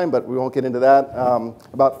funny time, but we won't get into that.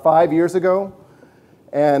 About 5 years ago.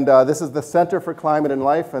 And this is the Center for Climate and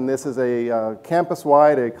Life, and this is a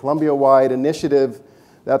campus-wide, a Columbia-wide initiative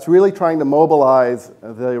that's really trying to mobilize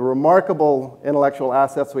the remarkable intellectual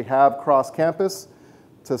assets we have across campus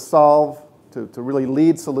to solve, to really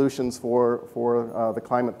lead solutions for the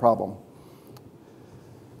climate problem.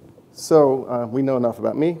 So we know enough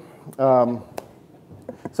about me.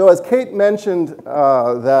 So as Kate mentioned,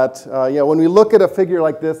 when we look at a figure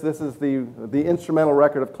like this, this is the instrumental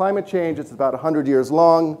record of climate change. It's about 100 years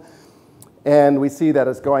long, and we see that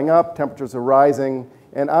it's going up, temperatures are rising,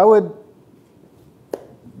 and I would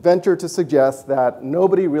venture to suggest that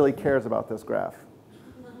nobody really cares about this graph.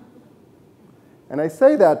 And I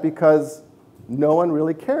say that because no one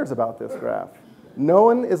really cares about this graph. No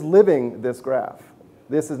one is living this graph.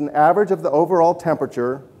 This is an average of the overall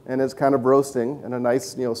temperature, and it's kind of roasting in a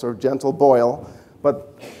nice, sort of gentle boil.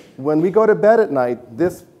 But when we go to bed at night,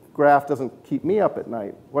 this graph doesn't keep me up at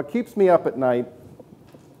night. What keeps me up at night,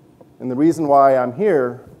 and the reason why I'm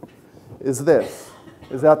here, is this.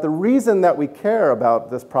 Is that the reason that we care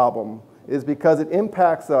about this problem is because it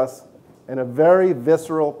impacts us in a very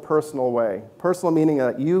visceral, personal way. Personal meaning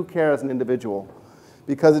that you care as an individual.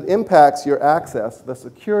 Because it impacts your access, the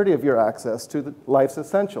security of your access to life's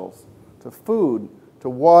essentials, to food, to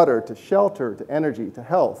water, to shelter, to energy, to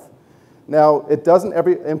health. Now, it doesn't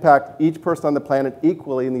impact each person on the planet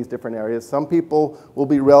equally in these different areas. Some people will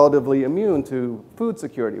be relatively immune to food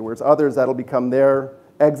security, whereas others, that'll become their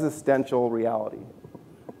existential reality.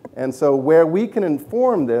 And so where we can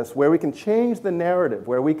inform this, where we can change the narrative,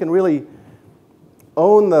 where we can really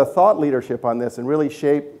own the thought leadership on this and really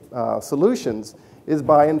shape solutions, is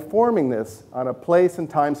by informing this on a place and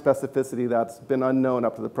time specificity that's been unknown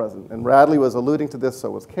up to the present. And Radley was alluding to this,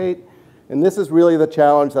 so was Kate. And this is really the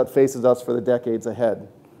challenge that faces us for the decades ahead.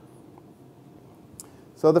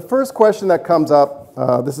 So the first question that comes up,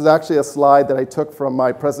 this is actually a slide that I took from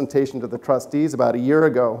my presentation to the trustees about a year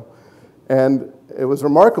ago. And it was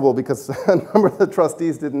remarkable because a number of the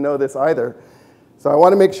trustees didn't know this either. So I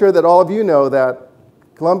want to make sure that all of you know that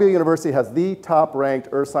Columbia University has the top-ranked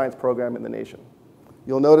earth science program in the nation.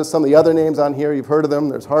 You'll notice some of the other names on here. You've heard of them.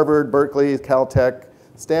 There's Harvard, Berkeley, Caltech,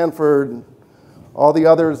 Stanford, all the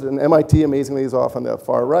others, and MIT, amazingly, is off on the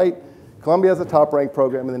far right. Columbia has a top-ranked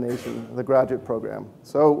program in the nation, the graduate program.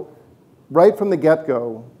 So right from the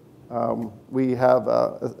get-go, we have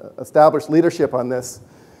established leadership on this.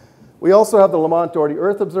 We also have the Lamont Doherty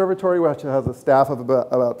Earth Observatory, which has a staff of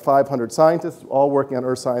about 500 scientists, all working on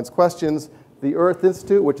earth science questions. The Earth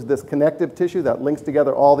Institute, which is this connective tissue that links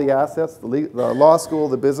together all the assets, the law school,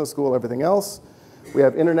 the business school, everything else. We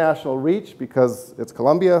have international reach because it's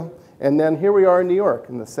Columbia. And then here we are in New York,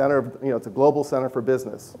 in the center of, it's a global center for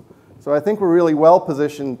business. So I think we're really well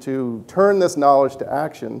positioned to turn this knowledge to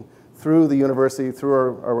action through the university, through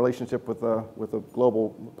our relationship with the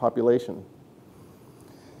global population.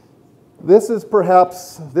 This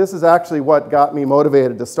is actually what got me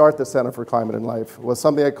motivated to start the Center for Climate and Life. It was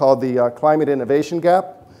something I called the climate innovation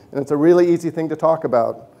gap, and it's a really easy thing to talk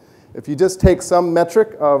about. If you just take some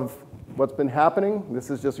metric of what's been happening. This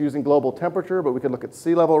is just using global temperature, but we could look at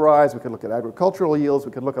sea level rise, we could look at agricultural yields,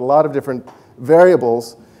 we could look at a lot of different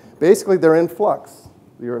variables. Basically, they're in flux.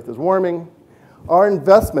 The Earth is warming. Our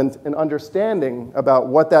investment in understanding about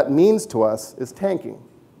what that means to us is tanking.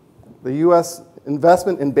 The US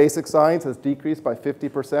investment in basic science has decreased by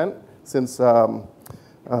 50% since a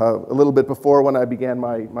little bit before when I began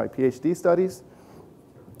my PhD studies.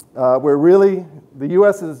 The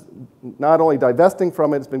US is not only divesting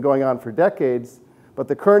from it, it's been going on for decades, but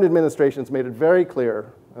the current administration has made it very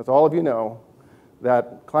clear, as all of you know,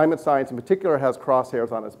 that climate science in particular has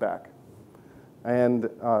crosshairs on its back. And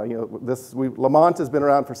Lamont has been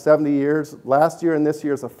around for 70 years. Last year and this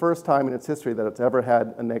year is the first time in its history that it's ever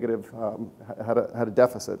had a negative, had a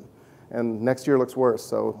deficit. And next year looks worse.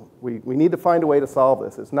 So we need to find a way to solve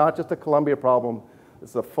this. It's not just a Columbia problem.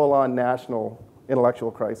 It's a full-on national intellectual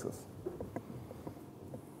crisis.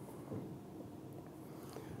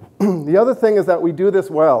 The other thing is that we do this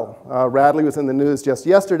well. Radley was in the news just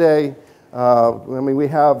yesterday. We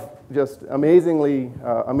have just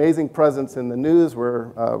amazing presence in the news.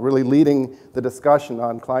 We're really leading the discussion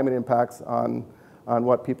on climate impacts on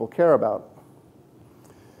what people care about.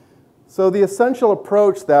 So the essential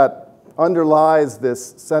approach that underlies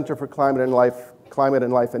this Center for Climate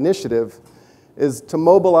and Life initiative is to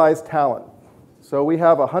mobilize talent. So we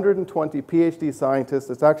have 120 PhD scientists.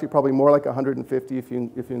 It's actually probably more like 150 if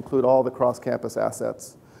you include all the cross-campus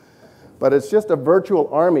assets. But it's just a virtual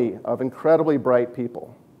army of incredibly bright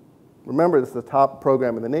people. Remember, this is the top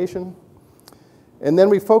program in the nation. And then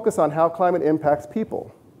we focus on how climate impacts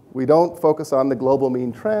people. We don't focus on the global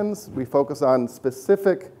mean trends. We focus on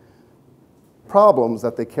specific problems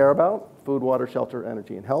that they care about: food, water, shelter,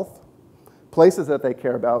 energy, and health. Places that they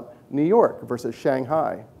care about: New York versus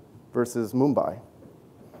Shanghai versus Mumbai.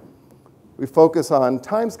 We focus on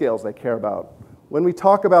timescales they care about. When we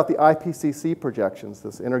talk about the IPCC projections,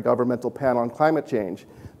 this Intergovernmental Panel on Climate Change,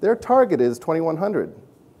 their target is 2100.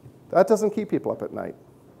 That doesn't keep people up at night.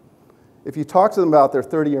 If you talk to them about their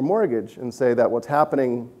 30-year mortgage and say that what's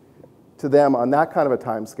happening to them on that kind of a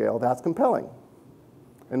time scale, that's compelling.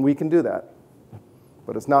 And we can do that.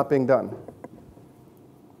 But it's not being done.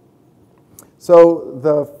 So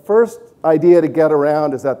the first idea to get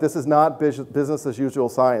around is that this is not business as usual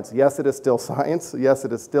science. Yes, it is still science. Yes,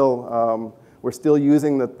 it is still, we're still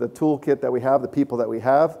using the toolkit that we have, the people that we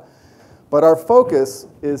have. But our focus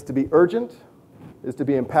is to be urgent, is to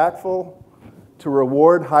be impactful, to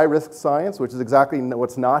reward high-risk science, which is exactly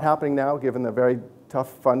what's not happening now given the very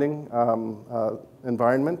tough funding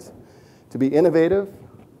environment, to be innovative,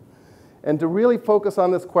 and to really focus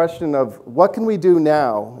on this question of what can we do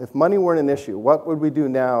now? If money weren't an issue, what would we do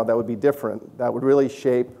now that would be different, that would really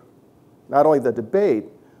shape not only the debate,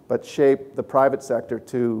 but shape the private sector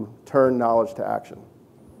to turn knowledge to action?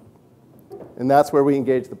 And that's where we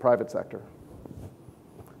engage the private sector.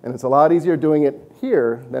 And it's a lot easier doing it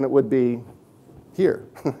here than it would be here.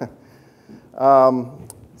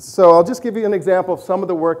 So I'll just give you an example of some of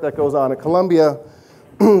the work that goes on at Columbia.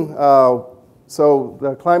 So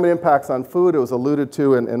the climate impacts on food, it was alluded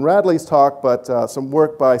to in Radley's talk, but some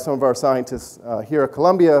work by some of our scientists here at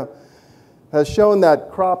Columbia has shown that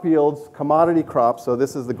crop yields, commodity crops, so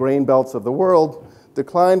this is the grain belts of the world,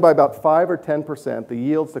 declined by about 5 or 10%. The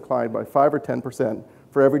yields declined by 5 or 10%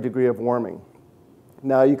 for every degree of warming.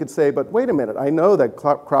 Now you could say, but wait a minute, I know that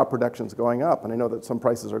crop production is going up, and I know that some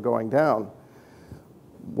prices are going down.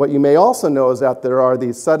 What you may also know is that there are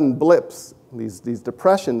these sudden blips, these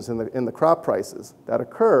depressions in the crop prices that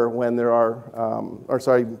occur when there are,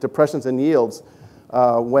 depressions in yields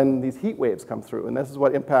when these heat waves come through. And this is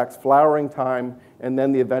what impacts flowering time and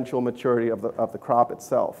then the eventual maturity of the crop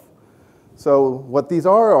itself. So what these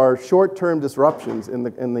are short-term disruptions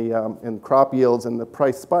in crop yields and the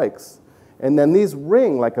price spikes. And then these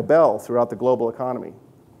ring like a bell throughout the global economy.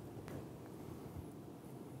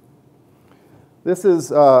 This is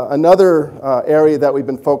another area that we've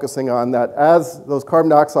been focusing on, that as those carbon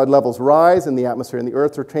dioxide levels rise in the atmosphere and the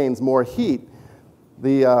Earth retains more heat,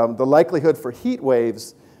 the likelihood for heat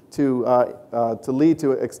waves to lead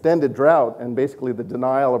to extended drought and basically the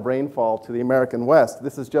denial of rainfall to the American West.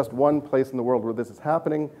 This is just one place in the world where this is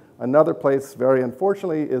happening. Another place, very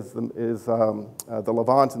unfortunately, is the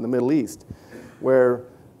Levant in the Middle East, where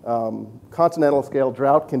continental scale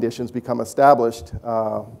drought conditions become established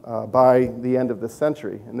by the end of this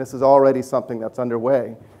century. And this is already something that's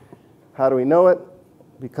underway. How do we know it?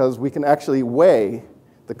 Because we can actually weigh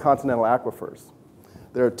the continental aquifers.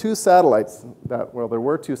 There are two satellites there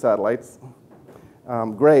were two satellites,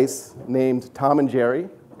 Grace, named Tom and Jerry,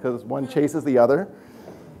 because one chases the other.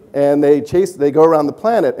 And they go around the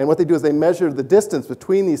planet, and what they do is they measure the distance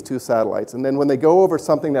between these two satellites. And then when they go over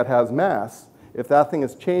something that has mass, if that thing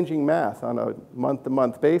is changing mass on a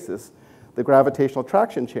month-to-month basis, the gravitational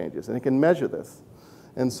attraction changes, and it can measure this.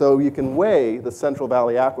 And so you can weigh the Central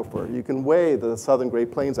Valley Aquifer, you can weigh the Southern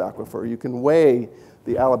Great Plains Aquifer, you can weigh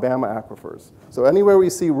the Alabama aquifers. So anywhere we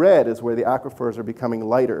see red is where the aquifers are becoming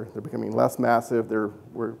lighter, they're becoming less massive,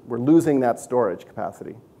 we're losing that storage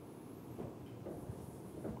capacity.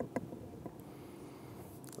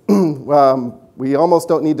 We almost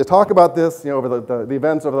don't need to talk about this. Over the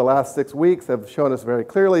events over the last 6 weeks have shown us very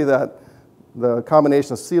clearly that the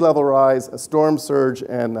combination of sea level rise, a storm surge,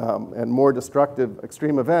 and more destructive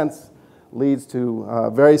extreme events leads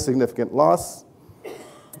to very significant loss.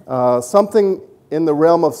 Something in the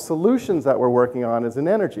realm of solutions that we're working on is in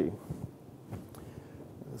energy.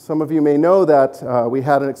 Some of you may know that we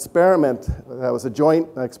had an experiment that was a joint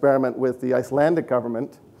experiment with the Icelandic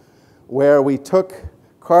government where we took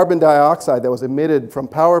carbon dioxide that was emitted from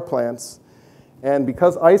power plants, and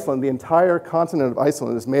because Iceland, the entire continent of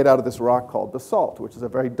Iceland is made out of this rock called basalt, which is a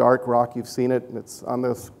very dark rock. You've seen it, and it's on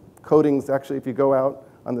those coatings. Actually, if you go out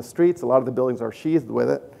on the streets, a lot of the buildings are sheathed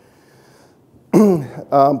with it.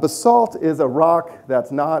 Basalt is a rock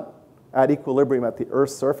that's not at equilibrium at the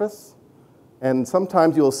Earth's surface, and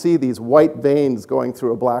sometimes you'll see these white veins going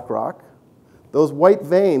through a black rock. Those white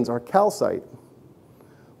veins are calcite.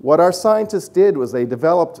 What our scientists did was they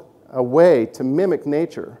developed a way to mimic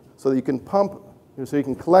nature so that you can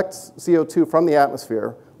collect CO2 from the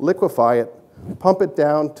atmosphere, liquefy it, pump it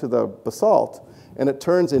down to the basalt, and it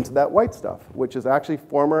turns into that white stuff, which is actually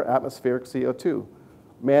former atmospheric CO2.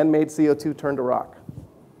 Man-made CO2 turned to rock.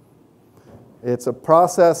 It's a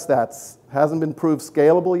process that hasn't been proved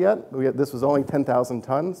scalable yet. This was only 10,000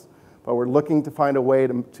 tons, but we're looking to find a way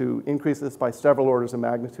to increase this by several orders of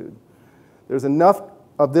magnitude. There's enough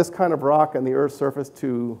of this kind of rock on the Earth's surface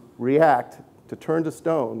to react, to turn to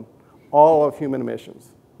stone, all of human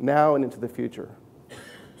emissions, now and into the future.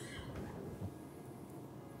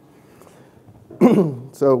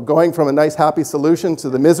 So going from a nice, happy solution to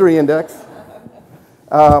the misery index.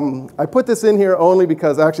 I put this in here only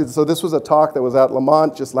because actually, so this was a talk that was at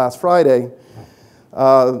Lamont just last Friday.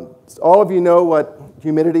 All of you know what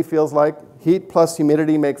humidity feels like. Heat plus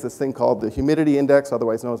humidity makes this thing called the humidity index,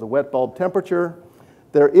 otherwise known as a wet bulb temperature.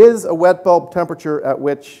 There is a wet bulb temperature at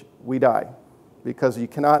which we die because you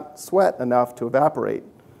cannot sweat enough to evaporate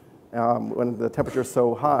when the temperature is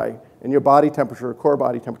so high. And your body temperature, core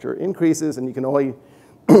body temperature increases, and you can only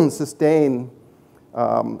sustain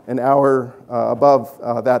an hour above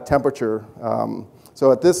that temperature.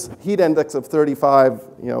 So at this heat index of 35,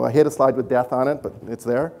 I hit a slide with death on it, but it's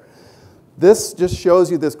there. This just shows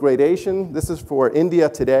you this gradation. This is for India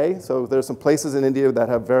today. So there's some places in India that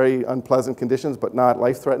have very unpleasant conditions, but not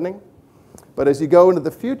life-threatening. But as you go into the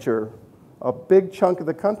future, a big chunk of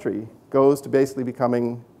the country goes to basically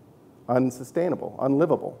becoming unsustainable,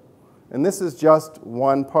 unlivable. And this is just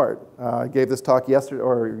one part. I gave this talk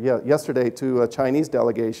yesterday to a Chinese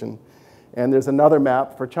delegation, and there's another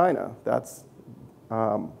map for China that's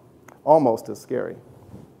almost as scary.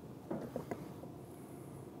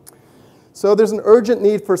 So there's an urgent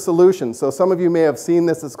need for solutions. So some of you may have seen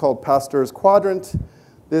this. It's called Pasteur's Quadrant.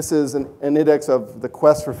 This is an index of the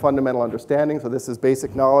quest for fundamental understanding. So this is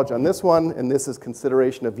basic knowledge on this one, and this is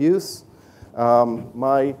consideration of use.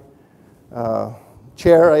 My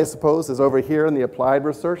chair, I suppose, is over here in the applied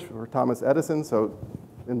research for Thomas Edison, so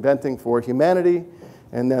inventing for humanity.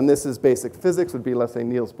 And then this is basic physics, would be, let's say,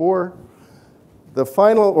 Niels Bohr. The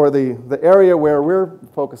final, or the area where we're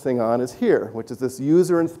focusing on is here, which is this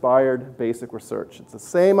user-inspired basic research. It's the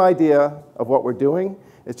same idea of what we're doing.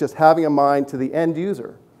 It's just having a mind to the end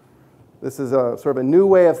user. This is a sort of a new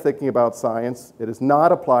way of thinking about science. It is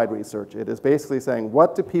not applied research. It is basically saying,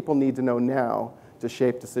 what do people need to know now to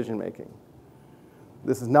shape decision-making?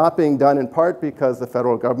 This is not being done in part because the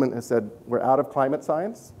federal government has said, we're out of climate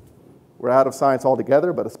science. We're out of science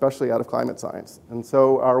altogether, but especially out of climate science. And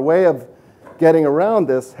so our way of getting around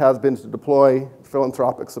this has been to deploy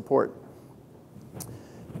philanthropic support.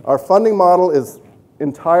 Our funding model is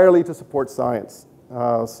entirely to support science.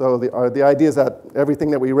 So the idea is that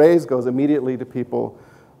everything that we raise goes immediately to people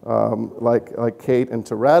like Kate and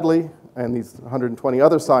to Radley and these 120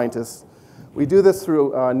 other scientists. We do this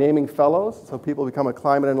through naming fellows. So people become a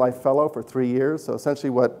Climate and Life Fellow for 3 years. So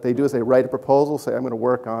essentially what they do is they write a proposal, say I'm going to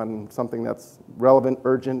work on something that's relevant,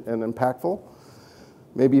 urgent, and impactful,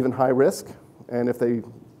 maybe even high risk. And if they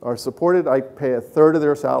are supported, I pay 1/3 of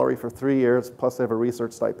their salary for 3 years, plus they have a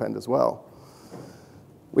research stipend as well.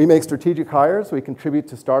 We make strategic hires. We contribute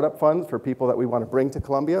to startup funds for people that we want to bring to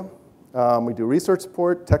Columbia. We do research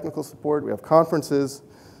support, technical support, we have conferences.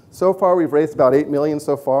 So far, we've raised about $8 million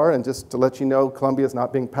so far, and just to let you know, Columbia is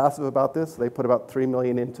not being passive about this. They put about $3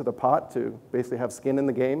 million into the pot to basically have skin in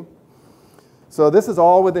the game. So this is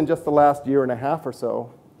all within just the last year and a half or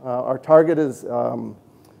so. Our target is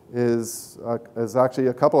actually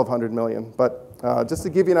a couple of $100 million. But just to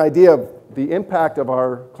give you an idea of the impact of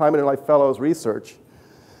our Climate and Life Fellows research,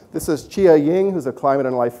 this is Chia Ying, who's a Climate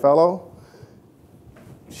and Life Fellow.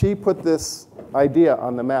 She put this idea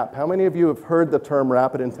on the map. How many of you have heard the term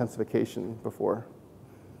rapid intensification before?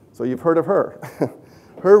 So you've heard of her.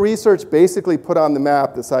 Her research basically put on the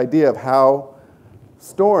map this idea of how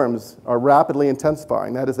storms are rapidly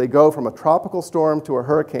intensifying. That is, they go from a tropical storm to a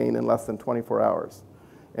hurricane in less than 24 hours.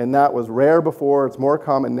 And that was rare before, it's more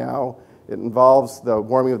common now. It involves the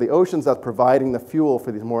warming of the oceans that's providing the fuel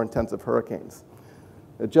for these more intensive hurricanes.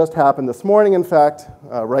 It just happened this morning, in fact,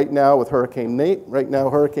 right now with Hurricane Nate. Right now,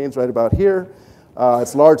 hurricane's right about here.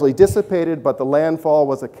 It's largely dissipated, but the landfall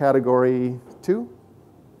was a Category 2.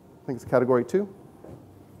 I think it's Category 2.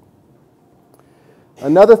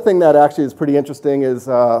 Another thing that actually is pretty interesting is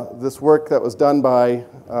this work that was done by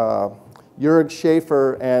Jörg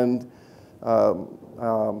Schaefer and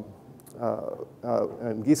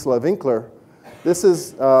Gisela Winkler. This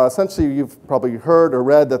is essentially, you've probably heard or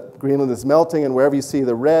read that Greenland is melting, and wherever you see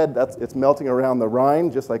the red, it's melting around the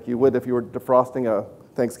Rhine, just like you would if you were defrosting a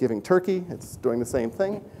Thanksgiving turkey. It's doing the same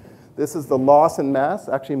thing. This is the loss in mass,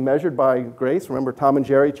 actually measured by Grace. Remember Tom and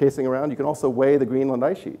Jerry chasing around? You can also weigh the Greenland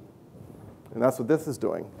ice sheet. And that's what this is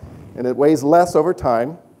doing. And it weighs less over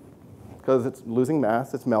time because it's losing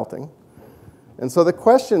mass, it's melting. And so the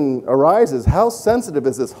question arises, how sensitive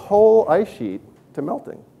is this whole ice sheet to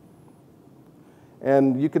melting?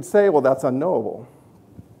 And you could say, well, that's unknowable.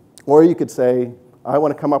 Or you could say, I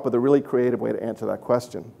want to come up with a really creative way to answer that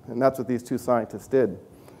question. And that's what these two scientists did.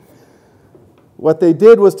 What they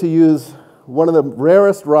did was to use one of the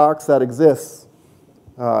rarest rocks that exists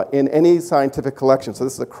in any scientific collection. So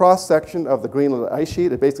this is a cross-section of the Greenland ice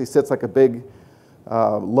sheet. It basically sits like a big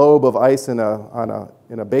lobe of ice in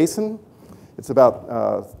a basin. It's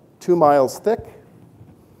about 2 miles thick.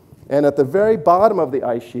 And at the very bottom of the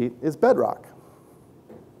ice sheet is bedrock.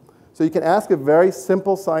 So you can ask a very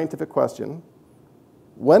simple scientific question.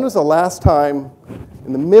 When was the last time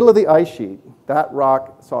in the middle of the ice sheet that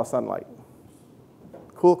rock saw sunlight?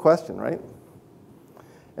 Cool question, right?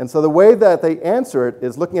 And so the way that they answer it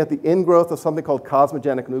is looking at the ingrowth of something called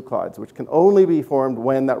cosmogenic nuclides, which can only be formed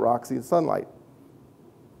when that rock sees sunlight.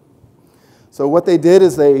 So what they did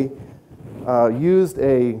is they used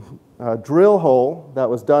a drill hole that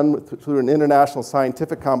was done through an international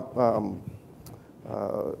scientific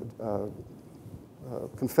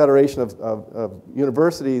confederation of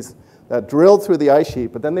universities that drilled through the ice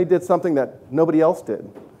sheet, but then they did something that nobody else did.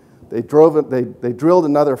 They drilled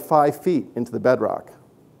another 5 feet into the bedrock,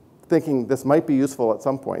 thinking this might be useful at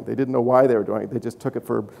some point. They didn't know why they were doing it. They just took it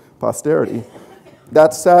for posterity.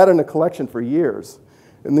 That sat in a collection for years.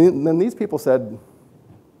 And then these people said,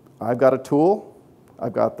 I've got a tool.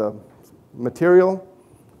 I've got the material.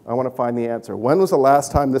 I want to find the answer. When was the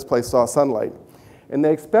last time this place saw sunlight? And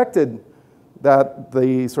they expected that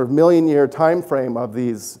the sort of million-year time frame of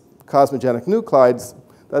these cosmogenic nuclides,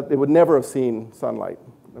 that they would never have seen sunlight.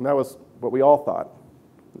 And that was what we all thought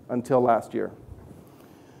until last year.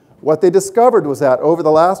 What they discovered was that over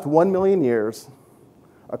the last 1 million years,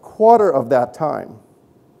 a quarter of that time,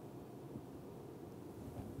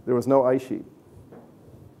 there was no ice sheet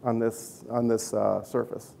on this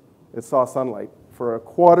surface. It saw sunlight for a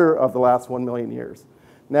quarter of the last 1 million years.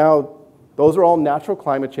 Now, those are all natural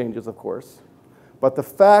climate changes, of course. But the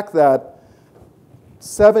fact that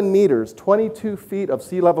 7 meters, 22 feet of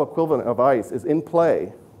sea level equivalent of ice is in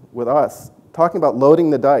play with us, talking about loading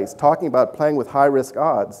the dice, talking about playing with high-risk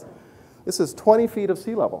odds, this is 20 feet of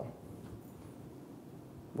sea level.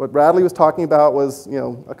 What Radley was talking about was,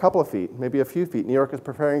 a couple of feet, maybe a few feet. New York is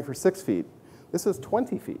preparing for 6 feet. This is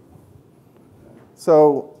 20 feet.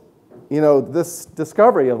 So, this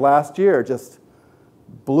discovery of last year just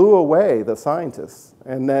blew away the scientists.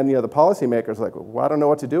 And then, the policymakers are like, well, I don't know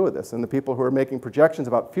what to do with this. And the people who are making projections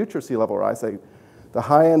about future sea level rise say, the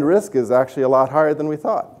high-end risk is actually a lot higher than we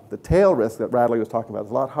thought. The tail risk that Radley was talking about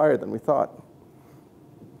is a lot higher than we thought.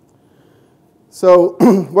 So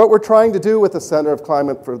what we're trying to do with the Center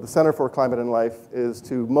for Climate and Life is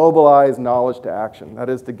to mobilize knowledge to action. That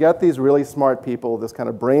is to get these really smart people, this kind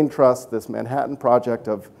of brain trust, this Manhattan Project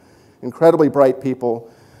of incredibly bright people,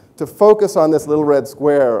 to focus on this little red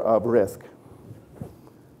square of risk.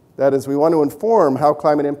 That is, we want to inform how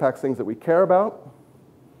climate impacts things that we care about.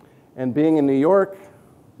 And being in New York,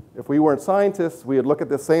 If we weren't scientists, we would look at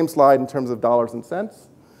this same slide in terms of dollars and cents.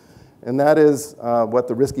 And that is what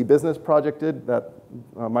the Risky Business Project did that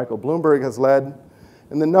Michael Bloomberg has led.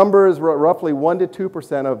 And the number is roughly 1 to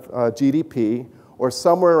 2% of GDP, or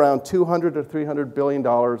somewhere around $200 to $300 billion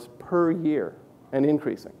per year, and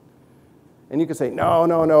increasing. And you can say, no,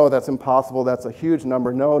 no, no, that's impossible. That's a huge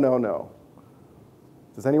number. No, no, no.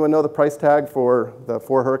 Does anyone know the price tag for the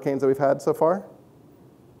 4 hurricanes that we've had so far,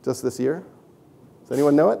 just this year? Does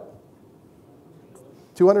anyone know it?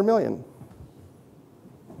 200 million.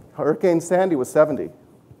 Hurricane Sandy was 70.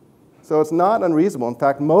 So it's not unreasonable. In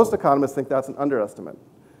fact, most economists think that's an underestimate.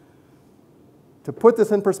 To put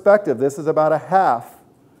this in perspective, this is about 1/2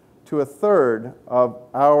 to 1/3 of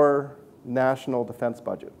our national defense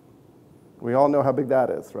budget. We all know how big that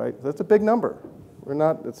is, right? That's a big number. And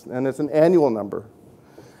it's an annual number.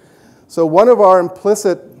 So one of our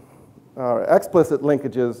explicit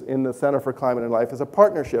linkages in the Center for Climate and Life is a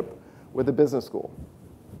partnership with the business school.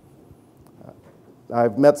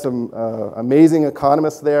 I've met some amazing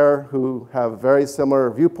economists there who have very similar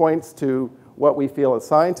viewpoints to what we feel as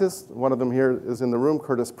scientists. One of them here is in the room,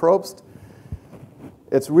 Curtis Probst.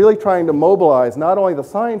 It's really trying to mobilize not only the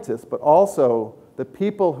scientists, but also the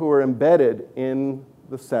people who are embedded in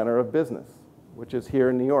the center of business, which is here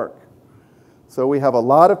in New York. So we have a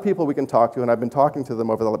lot of people we can talk to, and I've been talking to them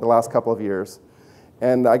over the last couple of years.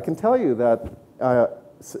 And I can tell you that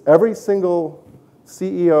every single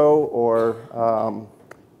CEO or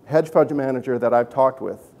hedge fund manager that I've talked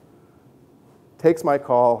with takes my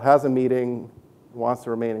call, has a meeting, wants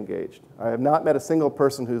to remain engaged. I have not met a single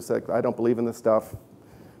person who said, I don't believe in this stuff,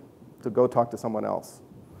 to go talk to someone else.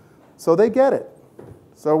 So they get it.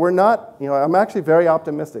 So we're not, I'm actually very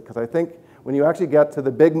optimistic, because I think when you actually get to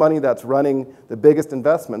the big money that's running the biggest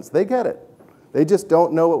investments, they get it. They just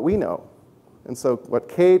don't know what we know. And so what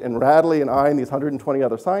Kate and Radley and I and these 120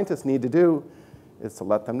 other scientists need to do is to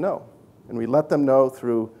let them know. And we let them know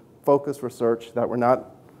through focused research that we're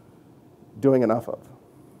not doing enough of.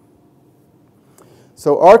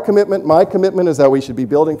 So our commitment, my commitment, is that we should be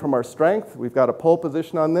building from our strength. We've got a pole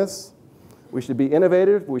position on this. We should be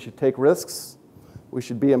innovative. We should take risks. We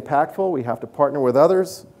should be impactful. We have to partner with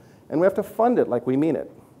others. And we have to fund it like we mean it.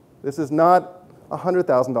 This is not a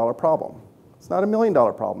 $100,000 problem. It's not a $1 million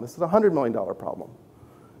problem. This is a $100 million problem.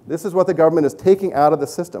 This is what the government is taking out of the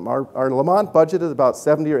system. Our Lamont budget is about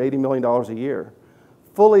 $70 or $80 million a year.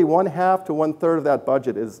 Fully 1/2 to 1/3 of that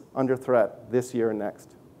budget is under threat this year and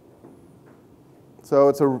next. So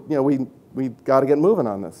it's we've got to get moving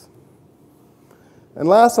on this. And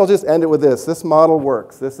last, I'll just end it with this. This model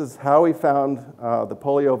works. This is how we found the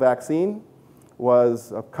polio vaccine.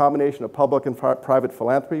 Was a combination of public and private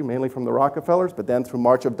philanthropy, mainly from the Rockefellers, but then through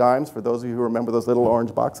March of Dimes, for those of you who remember those little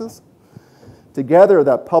orange boxes. Together,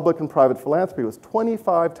 that public and private philanthropy was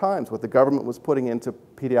 25 times what the government was putting into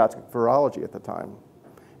pediatric virology at the time.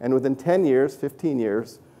 And within 10 years, 15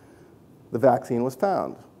 years, the vaccine was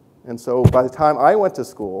found. And so by the time I went to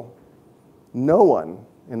school, no one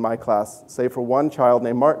in my class, save for one child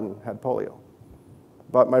named Martin, had polio.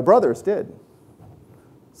 But my brothers did.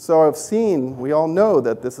 So I've seen, we all know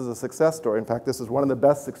that this is a success story. In fact, this is one of the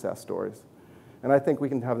best success stories. And I think we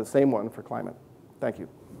can have the same one for climate. Thank you.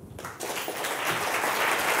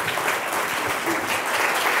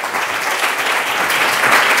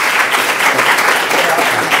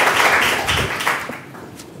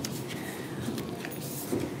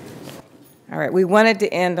 All right, we wanted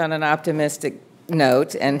to end on an optimistic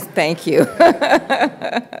note, and thank you.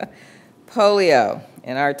 Polio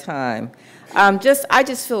in our time. I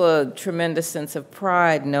just feel a tremendous sense of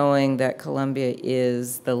pride knowing that Columbia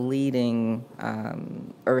is the leading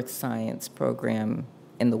earth science program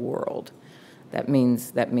in the world. That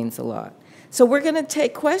means a lot. So we're going to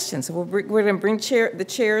take questions. So we're going to bring the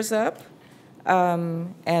chairs up,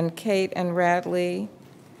 and Kate and Radley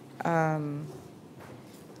and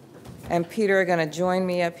Peter are going to join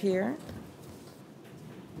me up here.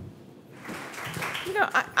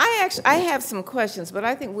 I have some questions, but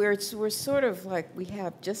I think we're sort of like we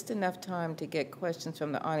have just enough time to get questions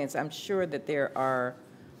from the audience. I'm sure that there are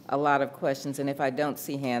a lot of questions, and if I don't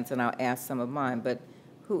see hands, then I'll ask some of mine. But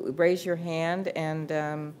raise your hand,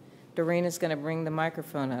 and Doreen is going to bring the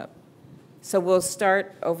microphone up. So we'll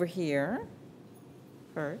start over here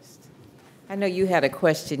first. I know you had a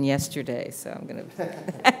question yesterday, so I'm going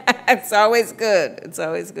to. It's always good. It's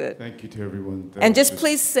always good. Thank you to everyone. And just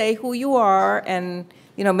please say who you are, and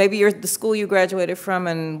maybe the school you graduated from,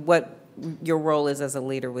 and what your role is as a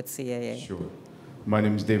leader with CAA. Sure. My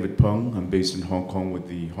name is David Peng. I'm based in Hong Kong with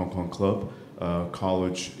the Hong Kong Club,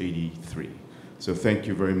 College 83. So thank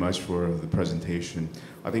you very much for the presentation.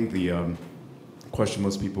 I think the question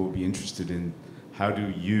most people would be interested in. How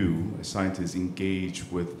do you, as scientists, engage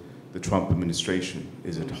with the Trump administration?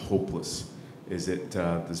 Is it hopeless? Is it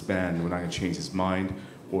this ban, we're not going to change his mind?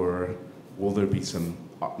 Or will there be some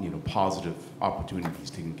positive opportunities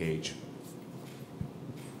to engage?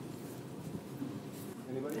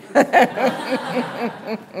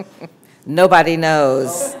 Nobody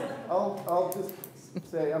knows. I'll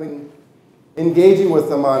just say, engaging with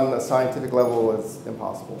them on a scientific level is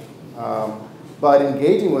impossible. But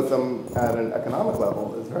engaging with them at an economic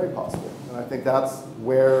level is very possible. And I think that's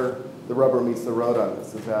where the rubber meets the road on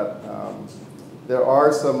this, is that there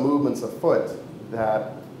are some movements afoot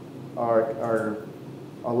that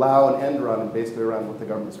allow an end run basically around what the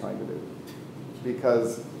government's trying to do.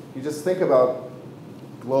 Because you just think about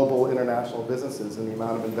global international businesses and the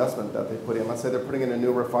amount of investment that they put in. Let's say they're putting in a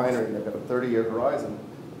new refinery and they've got a 30-year horizon.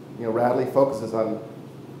 Radley focuses on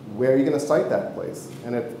where are you going to site that place?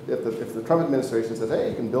 And if the Trump administration says, hey,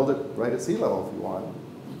 you can build it right at sea level if you want,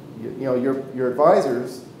 your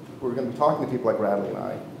advisors, who are going to be talking to people like Radley and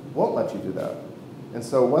I, won't let you do that. And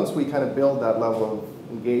so once we kind of build that level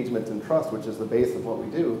of engagement and trust, which is the base of what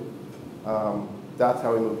we do, that's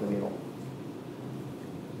how we move the needle.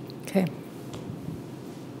 Okay.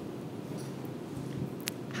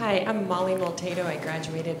 Hi, I'm Molly Moltedo. I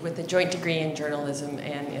graduated with a joint degree in journalism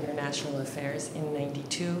and international affairs in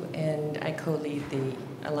 '92, and I co-lead the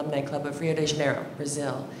Alumni Club of Rio de Janeiro,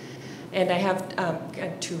 Brazil. And I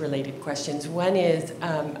have two related questions. One is,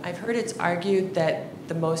 I've heard it's argued that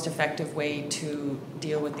the most effective way to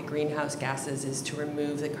deal with the greenhouse gases is to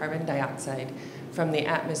remove the carbon dioxide from the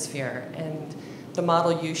atmosphere. And the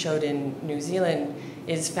model you showed in New Zealand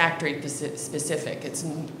is factory specific. It's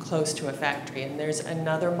close to a factory. And there's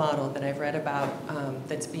another model that I've read about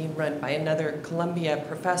that's being run by another Columbia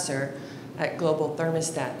professor at Global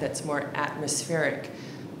Thermostat that's more atmospheric.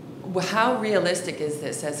 How realistic is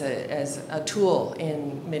this as a tool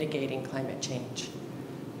in mitigating climate change?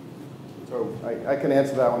 So I can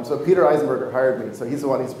answer that one. So Peter Eisenberger hired me. So he's the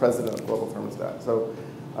one who's president of Global Thermostat. So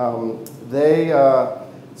they're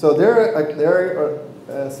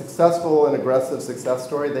a successful and aggressive success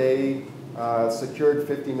story. They secured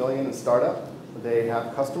 $50 million in startup. They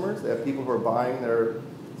have customers. They have people who are buying their.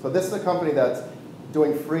 So this is a company that's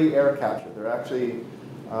doing free air capture. They're actually.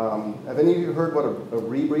 Have any of you heard what a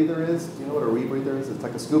rebreather is? Do you know what a rebreather is? It's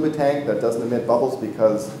like a scuba tank that doesn't emit bubbles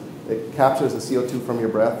because it captures the CO2 from your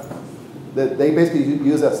breath. They basically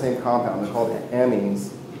use that same compound. They're called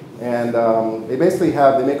amines. And they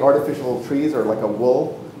make artificial trees or like a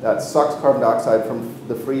wool that sucks carbon dioxide from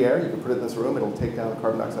the free air. You can put it in this room, it'll take down the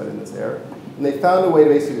carbon dioxide in this air. And they found a way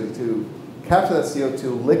basically to capture that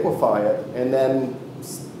CO2, liquefy it, and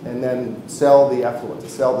then sell the effluent, to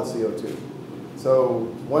sell the CO2. So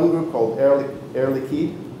one group called Air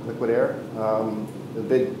Liquide, Liquid Air, the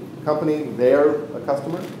big company, they're a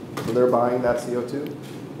customer, so they're buying that CO2.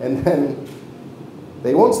 And then,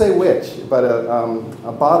 they won't say which, but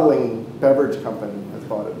a bottling beverage company has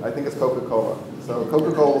bought it. I think it's Coca-Cola. So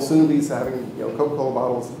Coca-Cola will soon be having Coca-Cola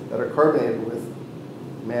bottles that are carbonated with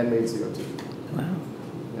man-made CO2. Wow.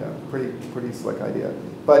 Yeah, pretty slick idea.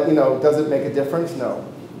 But does it make a difference? No.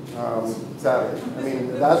 Sadly, I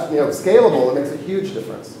mean that's scalable. It makes a huge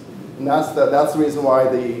difference, and that's the reason why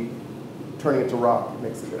the turning it to rock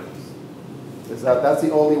makes a difference. Is that's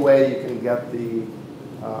the only way you can get the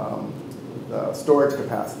storage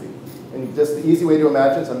capacity. And just the easy way to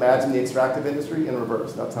imagine is imagine the extractive industry in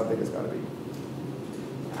reverse. That's how big it's got to be.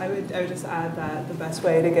 I would just add that the best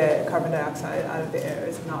way to get carbon dioxide out of the air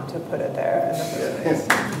is not to put it there in the first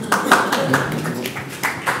place.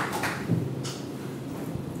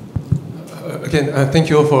 Again, thank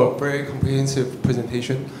you all for a very comprehensive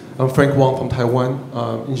presentation. I'm Frank Wang from Taiwan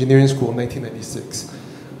Engineering School, 1996.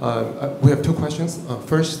 We have two questions.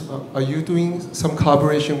 First, are you doing some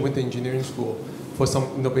collaboration with the engineering school for some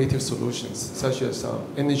innovative solutions, such as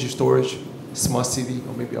energy storage, smart city,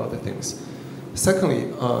 or maybe other things?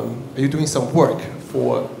 Secondly, are you doing some work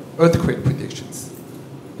for earthquake predictions?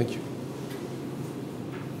 Thank you.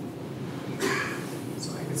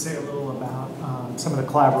 So I could say a little about some of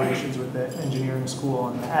the collaborations with the engineering school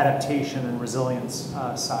on the adaptation and resilience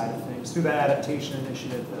side of things. Through that adaptation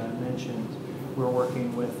initiative that I mentioned, we're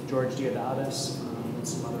working with George Diodatis and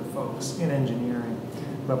some other folks in engineering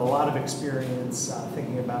who have a lot of experience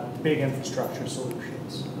thinking about big infrastructure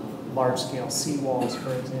solutions, large-scale seawalls,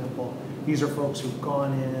 for example. These are folks who've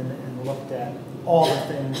gone in and looked at all the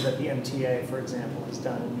things that the MTA, for example, has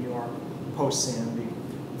done in New York post-Sandy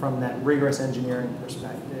from that rigorous engineering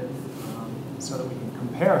perspective, so that we can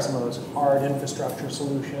compare some of those hard infrastructure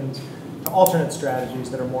solutions to alternate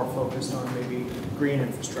strategies that are more focused on maybe green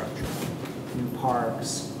infrastructure. new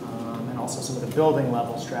parks, and also some of the building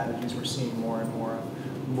level strategies. We're seeing more and more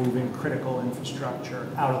of moving critical infrastructure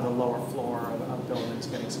out of the lower floor of buildings,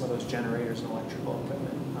 getting some of those generators and electrical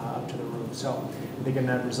equipment up to the roof. So I think in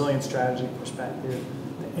that resilience strategy perspective,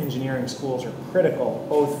 the engineering schools are critical,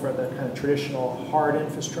 both for the kind of traditional hard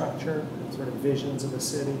infrastructure, sort of visions of the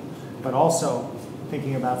city, but also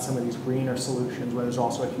thinking about some of these greener solutions where there's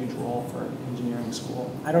also a huge role for engineering school.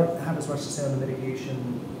 I don't have as much to say on the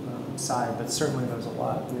mitigation side, but certainly there's a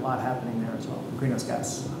lot happening there as well. Greenhouse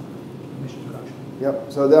gas emissions reduction.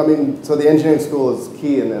 Yep. So the engineering school is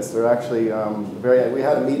key in this. They're actually we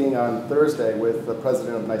had a meeting on Thursday with the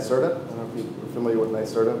president of NYSERDA. I don't know if you're familiar with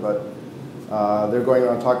NYSERDA, but they're going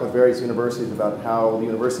around talking with various universities about how the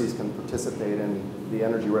universities can participate in the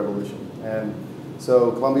energy revolution. And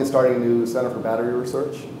so Columbia is starting a new Center for Battery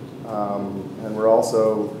Research, and we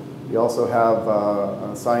also have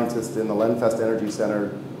a scientist in the Lenfest Energy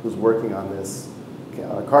Center who's working on this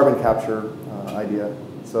carbon capture idea.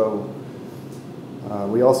 So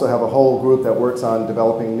we also have a whole group that works on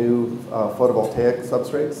developing new photovoltaic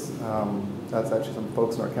substrates. That's actually some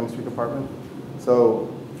folks in our chemistry department. So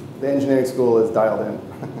the engineering school is dialed in.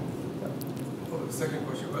 Yeah. Well, the second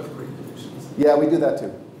question about the great predictions. Yeah, we do that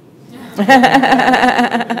too.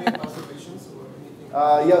 Any observations or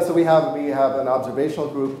anything? Yeah, so we have an observational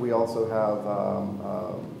group. We also have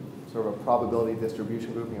sort of a probability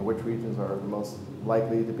distribution group, which regions are the most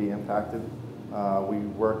likely to be impacted. We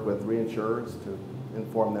work with reinsurers to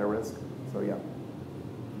inform their risk. So yeah.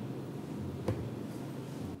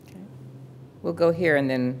 Okay. We'll go here and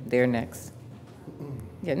then there next.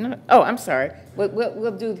 Yeah. No. Oh, I'm sorry.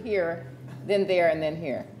 We'll do here, then there, and then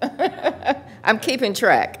here. I'm keeping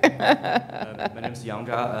track. My name is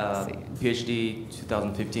Yangja, PhD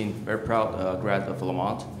 2015, very proud grad of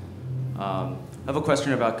Lamont. I have a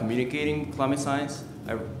question about communicating climate science.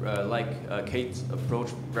 I like Kate's approach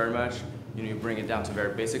very much. You bring it down to a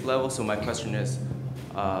very basic level. So my question is,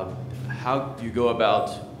 how do you go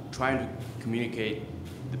about trying to communicate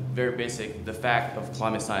the very basic, the fact of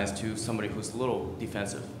climate science to somebody who's a little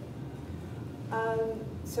defensive?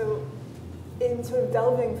 So in sort of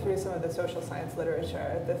delving through some of the social science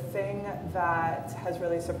literature, the thing that has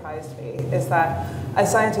really surprised me is that as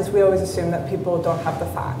scientists, we always assume that people don't have the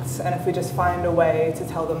facts. And if we just find a way to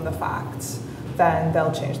tell them the facts, then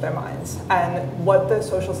they'll change their minds. And what the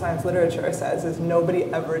social science literature says is nobody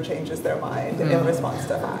ever changes their mind in response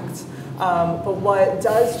to facts. But what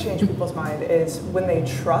does change people's mind is when they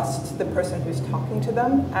trust the person who's talking to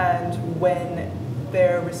them and when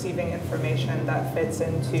they're receiving information that fits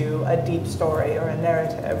into a deep story or a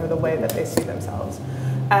narrative or the way that they see themselves.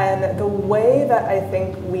 And the way that I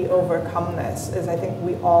think we overcome this is I think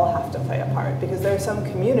we all have to play a part, because there are some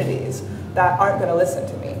communities that aren't going to listen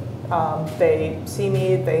to me. They see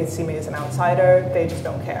me as an outsider, they just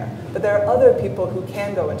don't care. But there are other people who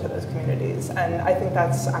can go into those communities, and I think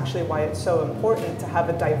that's actually why it's so important to have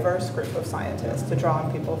a diverse group of scientists, to draw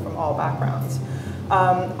on people from all backgrounds.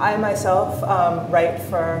 I myself write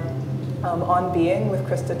for On Being with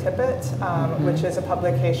Krista Tippett, which is a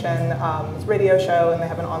publication, it's a radio show, and they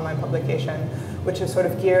have an online publication, which is sort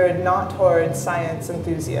of geared not towards science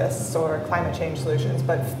enthusiasts or climate change solutions,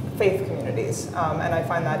 but faith communities. And I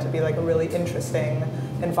find that to be like a really interesting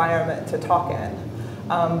environment to talk in.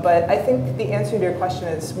 But I think the answer to your question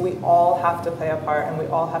is we all have to play a part, and we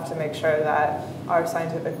all have to make sure that our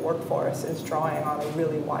scientific workforce is drawing on a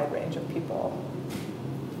really wide range of people.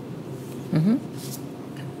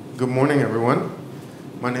 Good morning, everyone.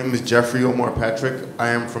 My name is Jeffrey Omar Patrick. I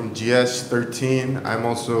am from GS 13. I'm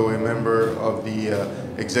also a member of the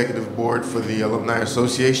executive board for the Alumni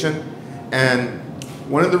Association. And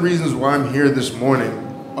one of the reasons why I'm here this morning,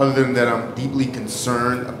 other than that I'm deeply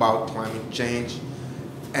concerned about climate change,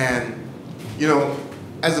 and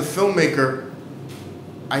as a filmmaker,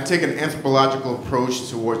 I take an anthropological approach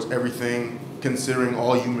towards everything, considering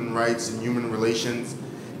all human rights and human relations.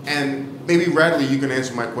 And maybe, Radley, you can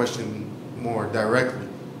answer my question more directly.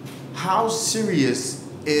 How serious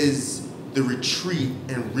is the retreat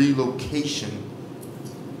and relocation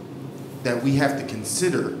that we have to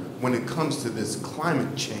consider when it comes to this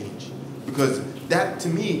climate change? Because that, to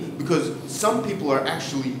me, because some people are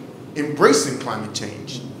actually embracing climate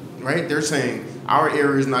change, right? They're saying, our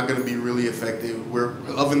area is not going to be really effective. We're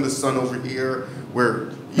loving the sun over here.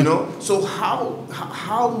 We're, so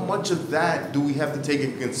how much of that do we have to take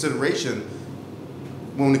into consideration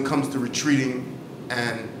when it comes to retreating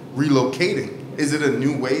and relocating? Is it a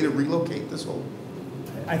new way to relocate this whole?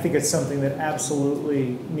 I think it's something that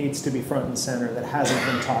absolutely needs to be front and center, that hasn't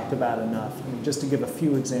been talked about enough. I mean, just to give a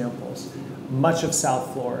few examples, much of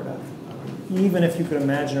South Florida, even if you could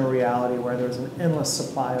imagine a reality where there was an endless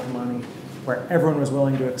supply of money, where everyone was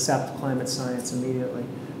willing to accept climate science immediately,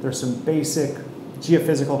 there's some basic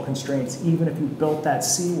geophysical constraints. Even if you built that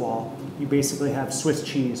seawall, you basically have Swiss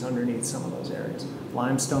cheese underneath some of those areas.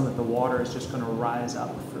 Limestone that the water is just going to rise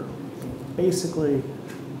up through. Basically,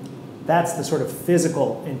 that's the sort of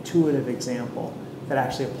physical, intuitive example that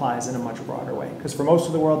actually applies in a much broader way. Because for most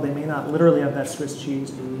of the world, they may not literally have that Swiss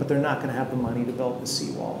cheese, but they're not going to have the money to build the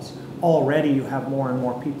seawalls. Already, you have more and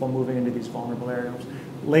more people moving into these vulnerable areas.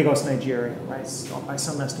 Lagos, Nigeria, right? So by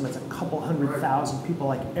some estimates, a couple 100,000 people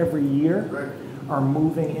like every year are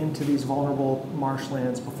moving into these vulnerable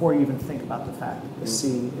marshlands before you even think about the fact that the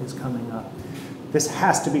sea is coming up. This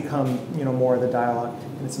has to become, more of the dialogue.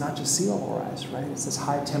 And it's not just sea level rise, right? It's this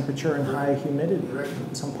high temperature and high humidity.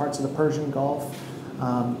 In some parts of the Persian Gulf,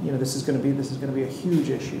 this is going to be a huge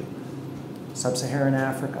issue. Sub-Saharan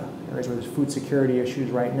Africa, areas where there's food security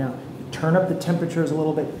issues right now. Turn up the temperatures a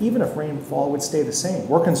little bit, even if rainfall would stay the same.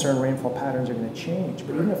 We're concerned rainfall patterns are going to change,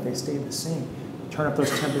 but even if they stay the same, turn up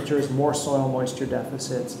those temperatures, more soil moisture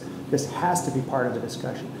deficits. This has to be part of the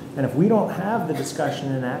discussion. And if we don't have the discussion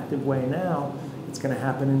in an active way now, it's going to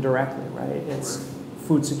happen indirectly, right? It's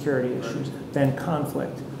food security issues, then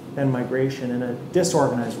conflict, then migration in a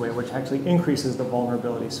disorganized way, which actually increases the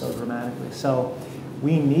vulnerability so dramatically. So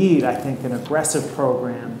we need, I think, an aggressive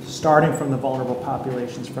program starting from the vulnerable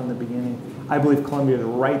populations from the beginning. I believe Columbia is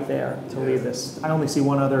right there to lead this. I only see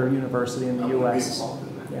one other university in the U.S.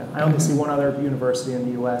 Yeah, I only see one other university in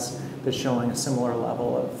the U.S. that's showing a similar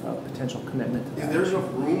level of potential commitment to that. Is there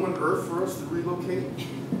enough room on Earth for us to relocate?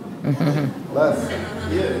 Less.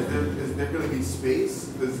 Yeah, is there going to be space?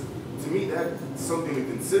 Because to me, that's something to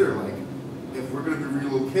consider. Like, if we're going to be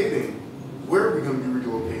relocating, where are we going to be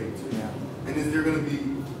relocating to? Yeah. And is there going to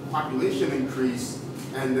be population increase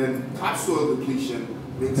and then topsoil depletion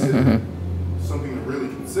makes it something to really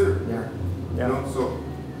consider? Yeah. Yeah. So.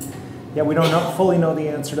 Yeah, we don't fully know the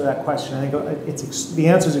answer to that question. I think the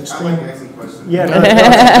answer is extreme. I like asking questions.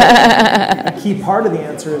 Yeah, a key part of the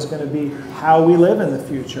answer is going to be how we live in the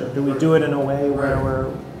future. Do we do it in a way where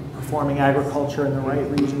we're performing agriculture in the right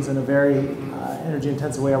regions in a very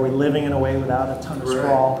energy-intensive way? Are we living in a way without a ton of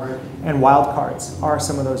sprawl? And wild cards. Are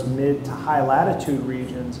some of those mid to high latitude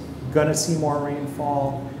regions going to see more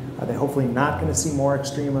rainfall? Are they hopefully not going to see more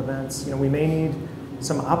extreme events? We may need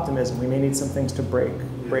some optimism. We may need some things to break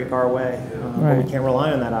our way, but we can't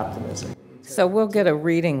rely on that optimism. So we'll get a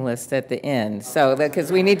reading list at the end, because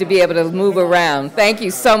we need to be able to move around. Thank you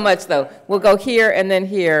so much, though. We'll go here, and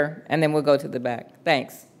then we'll go to the back.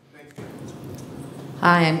 Thanks.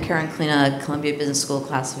 Hi, I'm Karen Klina, Columbia Business School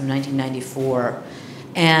class of 1994.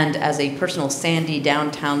 And as a personal Sandy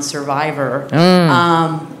downtown survivor,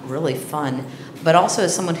 really fun. But also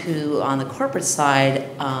as someone who, on the corporate side,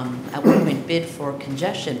 at one point bid for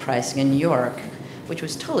congestion pricing in New York, which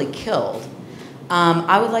was totally killed.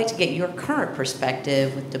 I would like to get your current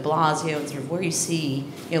perspective with de Blasio and sort of where you see,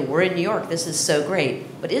 we're in New York, this is so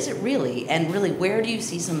great, but is it really? And really, where do you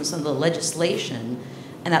see some of the legislation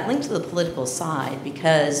and that link to the political side?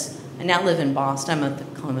 Because I now live in Boston. I'm at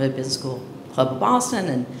the Columbia Business School Club of Boston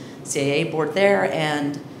and CAA board there,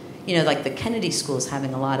 and like the Kennedy School is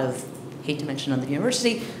having a lot of, hate to mention on the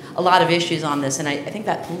university, a lot of issues on this, and I think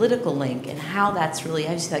that political link and how that's really,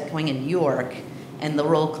 how you see that going in New York and the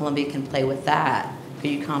role Columbia can play with that.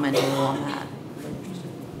 Could you comment a little on that?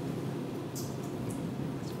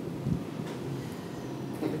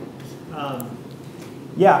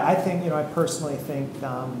 Yeah, I think, I personally think,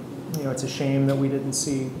 it's a shame that we didn't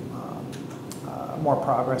see more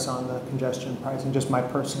progress on the congestion pricing, just my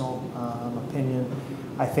personal opinion.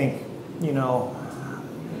 I think,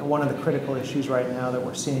 one of the critical issues right now that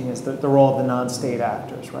we're seeing is the role of the non-state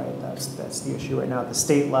actors, right? That's the issue right now at the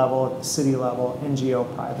state level, at the city level,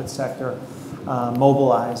 NGO, private sector,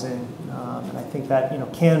 mobilizing. And I think that,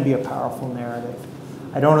 can be a powerful narrative.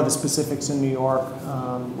 I don't know the specifics in New York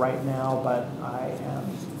right now, but I am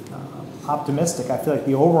optimistic. I feel like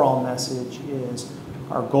the overall message is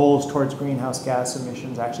our goals towards greenhouse gas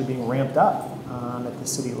emissions actually being ramped up at the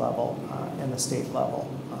city level and the state level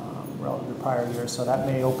relative to prior years. So that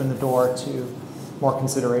may open the door to more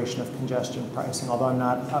consideration of congestion pricing, although I'm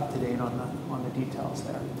not up to date on the details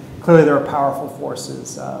there. Clearly there are powerful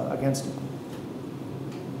forces against it.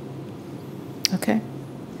 Okay.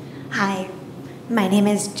 Hi. My name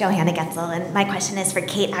is Johanna Getzel, and my question is for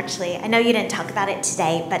Kate, actually. I know you didn't talk about it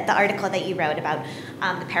today, but the article that you wrote about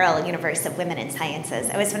the parallel universe of women in sciences,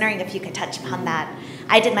 I was wondering if you could touch upon that.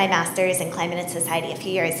 I did my master's in climate and society a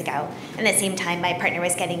few years ago, and at the same time, my partner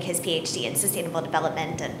was getting his PhD in sustainable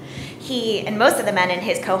development, and he and most of the men in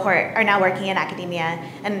his cohort are now working in academia,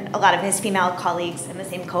 and a lot of his female colleagues in the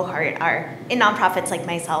same cohort are in nonprofits like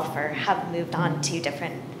myself or have moved on to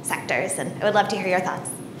different sectors, and I would love to hear your thoughts.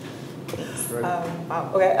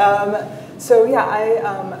 Wow. Okay. So yeah, I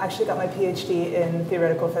actually got my PhD in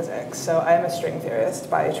theoretical physics. So I am a string theorist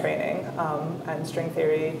by training, and string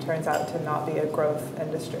theory turns out to not be a growth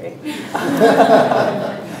industry.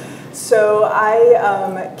 So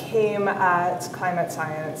I came at climate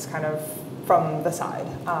science kind of from the side.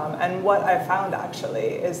 And what I found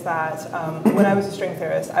actually is that when I was a string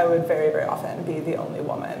theorist, I would very, very often be the only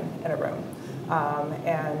woman in a room.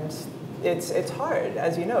 And it's hard,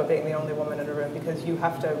 as you know, being the only woman in a room because you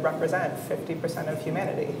have to represent 50% of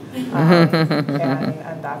humanity,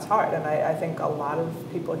 and that's hard. And I think a lot of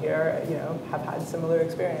people here, have had similar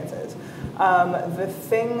experiences. The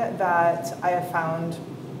thing that I have found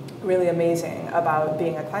really amazing about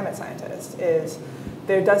being a climate scientist is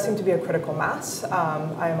there does seem to be a critical mass.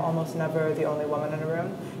 I am almost never the only woman in a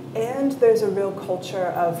room. And there's a real culture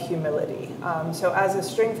of humility. So as a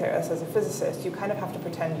string theorist, as a physicist, you kind of have to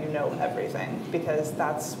pretend you know everything because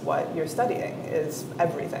that's what you're studying, is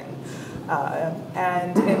everything.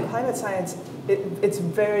 And in climate science, it's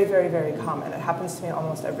very, very, very common. It happens to me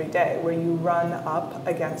almost every day where you run up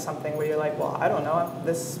against something where you're like, well, I don't know,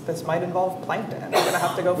 this might involve plankton. I'm gonna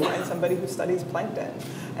have to go find somebody who studies plankton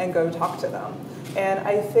and go talk to them. And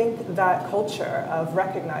I think that culture of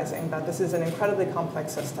recognizing that this is an incredibly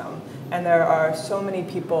complex system and there are so many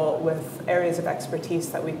people with areas of expertise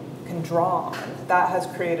that we can draw on, that has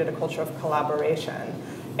created a culture of collaboration.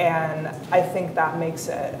 And I think that makes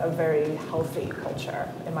it a very healthy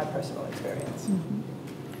culture in my personal experience. Mm-hmm.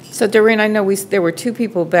 So Doreen, I know there were two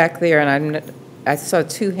people back there and I saw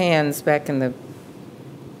two hands back in the,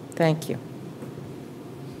 thank you.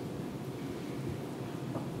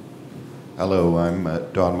 Hello, I'm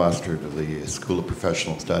Don Mustard of the School of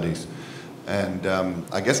Professional Studies. And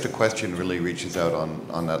I guess the question really reaches out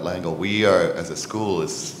on that angle. We are, as a school,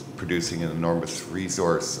 is producing an enormous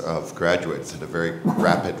resource of graduates at a very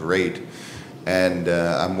rapid rate. And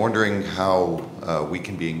I'm wondering how we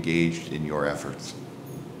can be engaged in your efforts.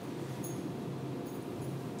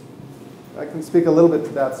 I can speak a little bit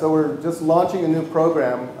to that. So we're just launching a new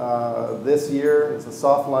program this year. It's a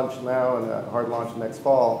soft launch now and a hard launch next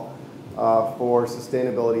fall. For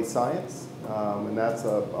sustainability science, and that's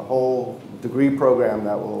a whole degree program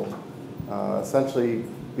that will essentially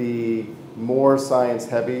be more science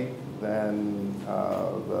heavy than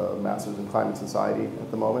the Masters in Climate Society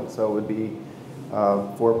at the moment. So it would be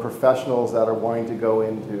for professionals that are wanting to go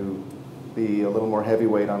into be a little more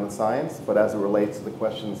heavyweight on the science, but as it relates to the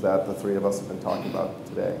questions that the three of us have been talking about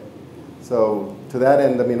today. So to that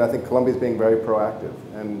end, I mean, I think Columbia's being very proactive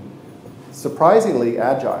and surprisingly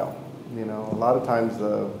agile. A lot of times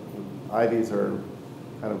the Ivies are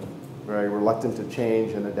kind of very reluctant to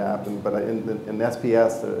change and adapt, but in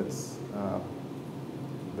SPS,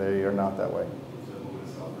 they are not that way.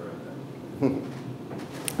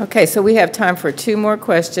 Okay, so we have time for two more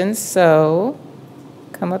questions, so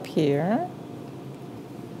come up here.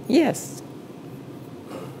 Yes.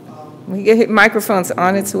 We get microphones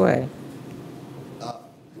on its way.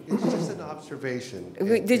 It's just an observation.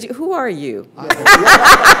 Who are you?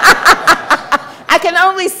 I can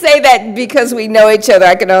only say that because we know each other.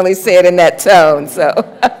 I can only say it in that tone. So.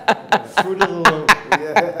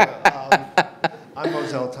 I'm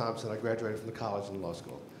Moselle Thompson. I graduated from the college and law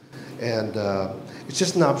school, and it's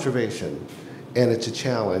just an observation, and it's a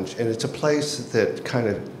challenge, and it's a place that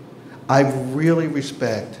I really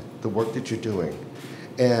respect the work that you're doing,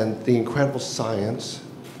 and the incredible science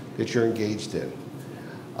that you're engaged in.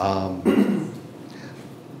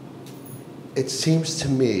 It seems to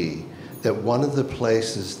me that one of the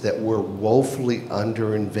places that we're woefully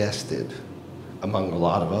underinvested, among a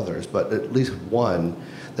lot of others, but at least one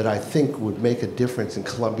that I think would make a difference and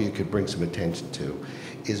Columbia could bring some attention to,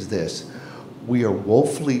 is this. We are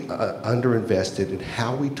woefully underinvested in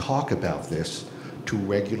how we talk about this to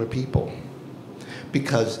regular people.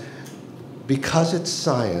 Because it's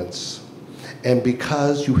science, and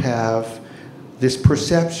because you have this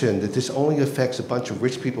perception that this only affects a bunch of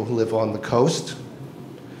rich people who live on the coast,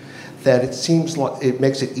 that it seems like it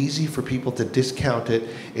makes it easy for people to discount it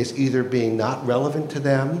as either being not relevant to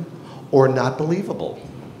them or not believable.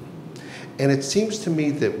 And it seems to me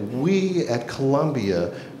that we at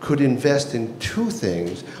Columbia could invest in two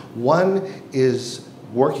things. One is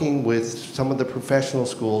working with some of the professional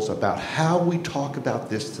schools about how we talk about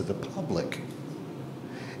this to the public.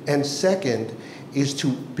 And second is to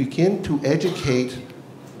begin to educate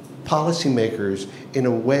policymakers in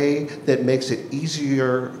a way that makes it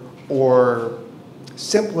easier or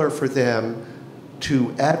simpler for them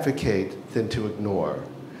to advocate than to ignore.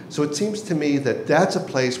 So it seems to me that that's a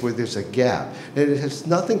place where there's a gap. And it has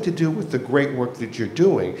nothing to do with the great work that you're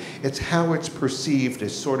doing. It's how it's perceived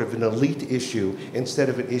as sort of an elite issue instead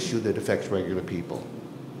of an issue that affects regular people.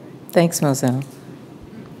 Thanks, Moselle.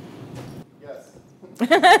 Yes.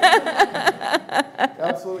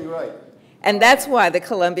 Absolutely right. And that's why the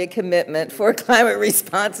Columbia Commitment for Climate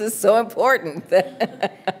Response is so important.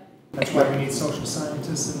 That's why we need social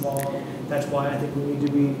scientists involved. That's why I think we need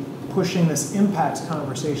to be pushing this impacts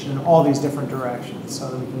conversation in all these different directions so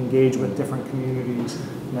that we can engage with different communities,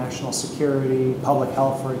 national security, public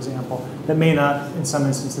health, for example, that may not, in some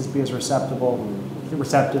instances, be as receptive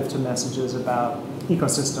to messages about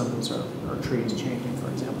ecosystems or trees changing, for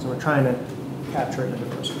example. So we're trying to capture it in a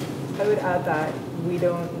diverse way. I would add that we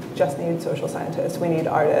don't just need social scientists, we need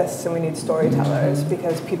artists and we need storytellers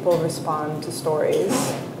because people respond to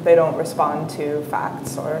stories. They don't respond to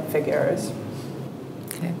facts or figures.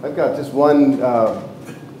 Okay. I've got just one,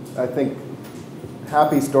 I think,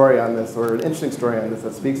 happy story on this, or an interesting story on this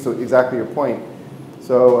that speaks to exactly your point.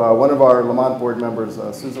 So one of our Lamont board members,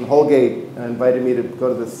 Susan Holgate, invited me to go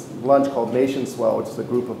to this lunch called Nation Swell, which is a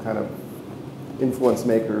group of kind of influence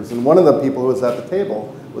makers. And one of the people who was at the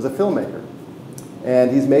table was a filmmaker.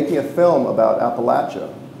 And he's making a film about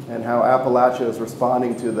Appalachia and how Appalachia is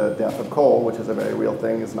responding to the death of coal, which is a very real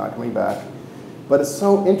thing, is not coming back. But it's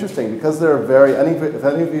so interesting because they're very, if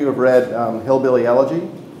any of you have read Hillbilly Elegy,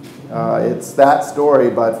 it's that story,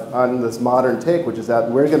 but on this modern take, which is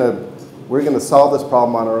that we're gonna solve this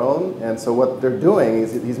problem on our own. And so what they're doing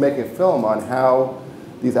is he's making a film on how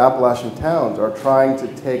these Appalachian towns are trying to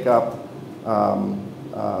take up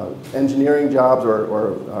engineering jobs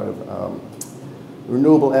or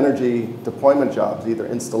renewable energy deployment jobs, either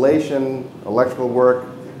installation, electrical work,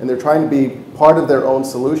 and they're trying to be part of their own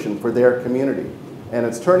solution for their community. And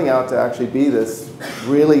it's turning out to actually be this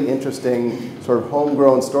really interesting sort of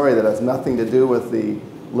homegrown story that has nothing to do with the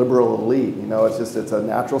liberal elite. You know, it's a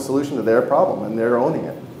natural solution to their problem, and they're owning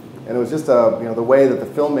it. And it was just the way that the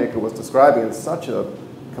filmmaker was describing it is such a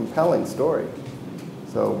compelling story.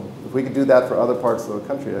 So if we could do that for other parts of the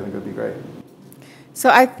country, I think it would be great. So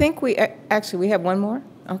I think we have one more?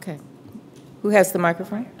 Okay. Who has the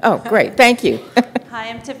microphone? Oh, great. Thank you. Hi,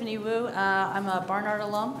 I'm Tiffany Wu. I'm a Barnard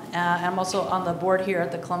alum. I'm also on the board here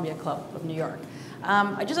at the Columbia Club of New York.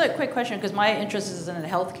 I just have a quick question because my interest is in the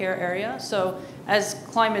healthcare area. So as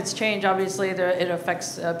climates change, obviously it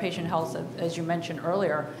affects patient health, as you mentioned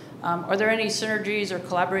earlier. Are there any synergies or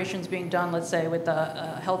collaborations being done, let's say, with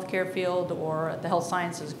the healthcare field or the health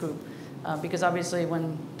sciences group? Because obviously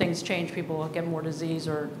when things change, people get more disease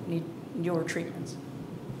or need newer treatments.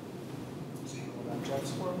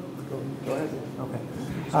 Go ahead.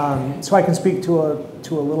 Okay. So I can speak to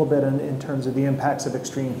a little bit in terms of the impacts of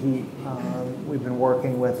extreme heat. We've been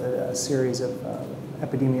working with a series of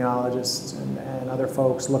epidemiologists and other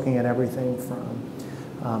folks looking at everything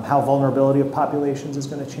from how vulnerability of populations is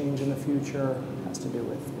going to change in the future. It has to do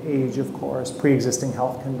with age, of course, pre-existing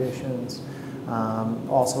health conditions.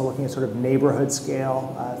 Also looking at sort of neighborhood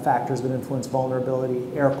scale factors that influence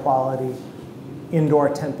vulnerability, air quality, indoor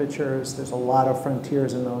temperatures. There's a lot of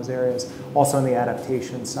frontiers in those areas. Also on the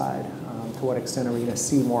adaptation side, to what extent are we going to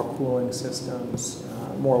see more cooling systems,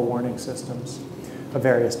 more warning systems of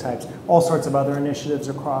various types. All sorts of other initiatives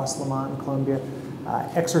across Lamont and Columbia.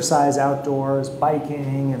 Exercise outdoors,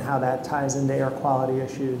 biking, and how that ties into air quality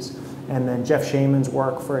issues. And then Jeff Shaman's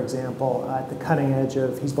work, for example, at the cutting edge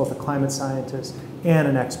of, he's both a climate scientist and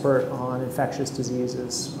an expert on infectious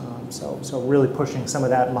diseases. So really pushing some of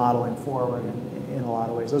that modeling forward in a lot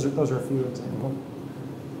of ways. Those are a few examples.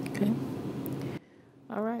 Okay.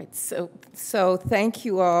 All right. So thank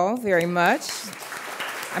you all very much.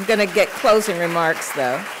 I'm going to get closing remarks,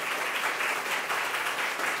 though.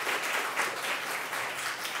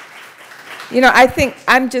 You know, I think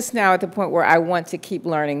I'm just now at the point where I want to keep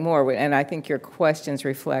learning more, and I think your questions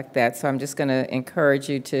reflect that. So I'm just going to encourage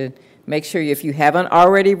you to make sure, if you haven't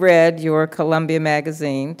already read your Columbia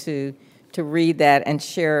magazine, to read that and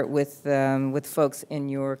share it with folks in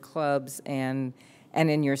your clubs and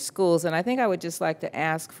in your schools. And I think I would just like to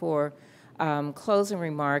ask for closing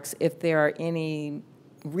remarks if there are any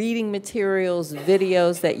reading materials,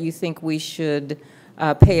 videos that you think we should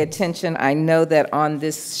pay attention. I know that on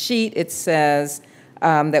this sheet it says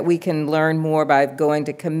that we can learn more by going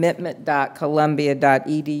to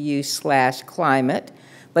commitment.columbia.edu/climate.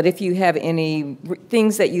 But if you have any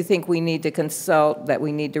things that you think we need to consult, that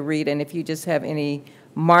we need to read, and if you just have any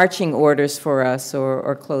marching orders for us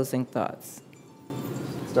or closing thoughts.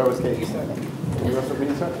 Start with Kate. You want me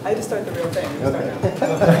to start? I just start the real thing. Okay.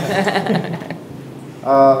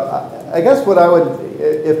 I guess what I would,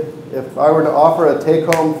 if I were to offer a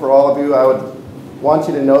take-home for all of you, I would want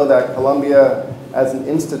you to know that Columbia as an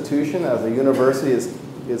institution, as a university, is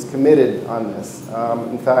committed on this.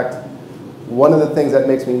 In fact, one of the things that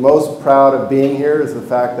makes me most proud of being here is the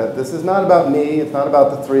fact that this is not about me, it's not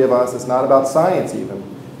about the three of us, it's not about science even.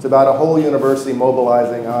 It's about a whole university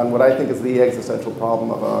mobilizing on what I think is the existential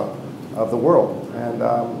problem of the world. And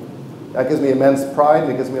that gives me immense pride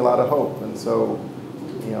and it gives me a lot of hope. And so,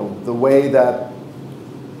 you know, the way that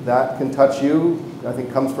can touch you, I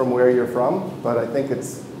think comes from where you're from, but I think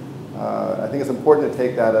it's important to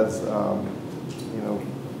take that as, you know,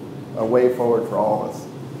 a way forward for all of us.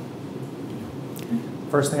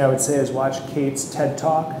 First thing I would say is watch Kate's TED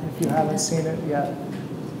Talk if you haven't seen it yet.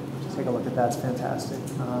 Just take a look at that, it's fantastic.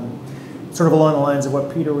 Sort of along the lines of what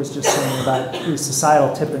Peter was just saying about these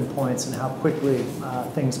societal tipping points and how quickly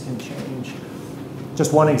things can change.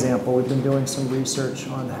 Just one example, we've been doing some research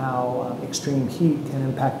on how extreme heat can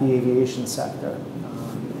impact the aviation sector.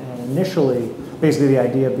 And initially, basically the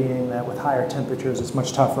idea being that with higher temperatures, it's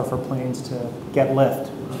much tougher for planes to get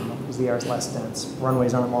lift because the air is less dense.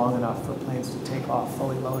 Runways aren't long enough for planes to take off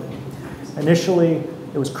fully loaded. Initially,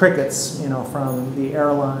 it was crickets, you know, from the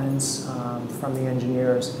airlines, from the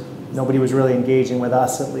engineers. Nobody was really engaging with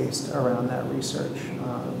us, at least, around that research.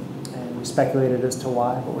 And we speculated as to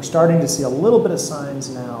why. But we're starting to see a little bit of signs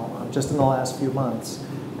now, just in the last few months,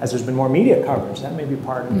 as there's been more media coverage, that may be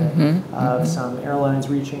part of it, of some airlines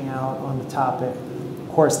reaching out on the topic.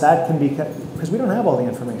 Of course, that can be, because we don't have all the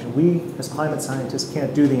information. We, as climate scientists,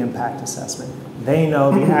 can't do the impact assessment. They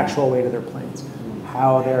know the actual weight of their planes,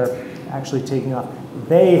 how they're actually taking off.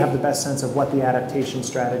 They have the best sense of what the adaptation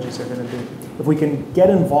strategies are going to be. If we can get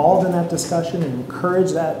involved in that discussion and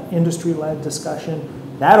encourage that industry-led discussion,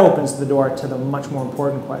 that opens the door to the much more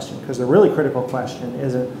important question, because the really critical question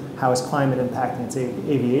isn't how is climate impacting its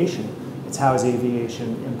aviation, it's how is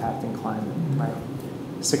aviation impacting climate, right?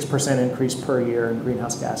 6% increase per year in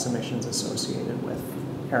greenhouse gas emissions associated with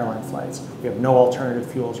airline flights. We have no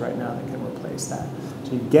alternative fuels right now that can replace that.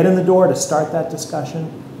 So you get in the door to start that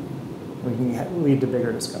discussion, we can lead to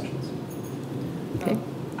bigger discussions. Okay.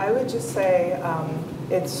 I would just say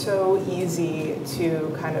it's so easy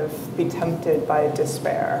to kind of be tempted by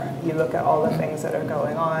despair. You look at all the things that are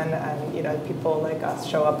going on, and you know, people like us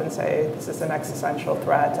show up and say this is an existential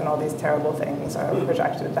threat, and all these terrible things are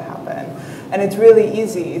projected to happen, and it's really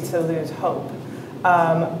easy to lose hope.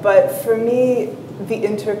 But for me, the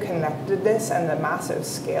interconnectedness and the massive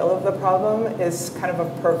scale of the problem is kind of a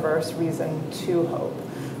perverse reason to hope.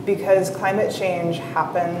 Because climate change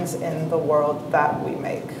happens in the world that we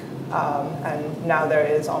make. And now there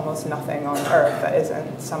is almost nothing on Earth that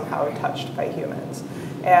isn't somehow touched by humans.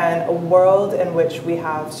 And a world in which we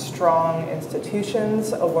have strong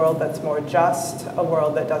institutions, a world that's more just, a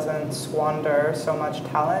world that doesn't squander so much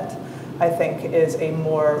talent, I think is a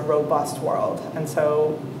more robust world. And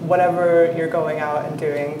so whatever you're going out and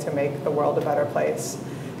doing to make the world a better place,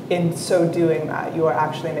 in so doing that, you are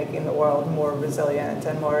actually making the world more resilient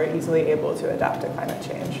and more easily able to adapt to climate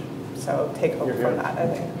change. So take hope from that, I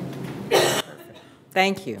think.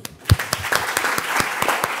 Thank you.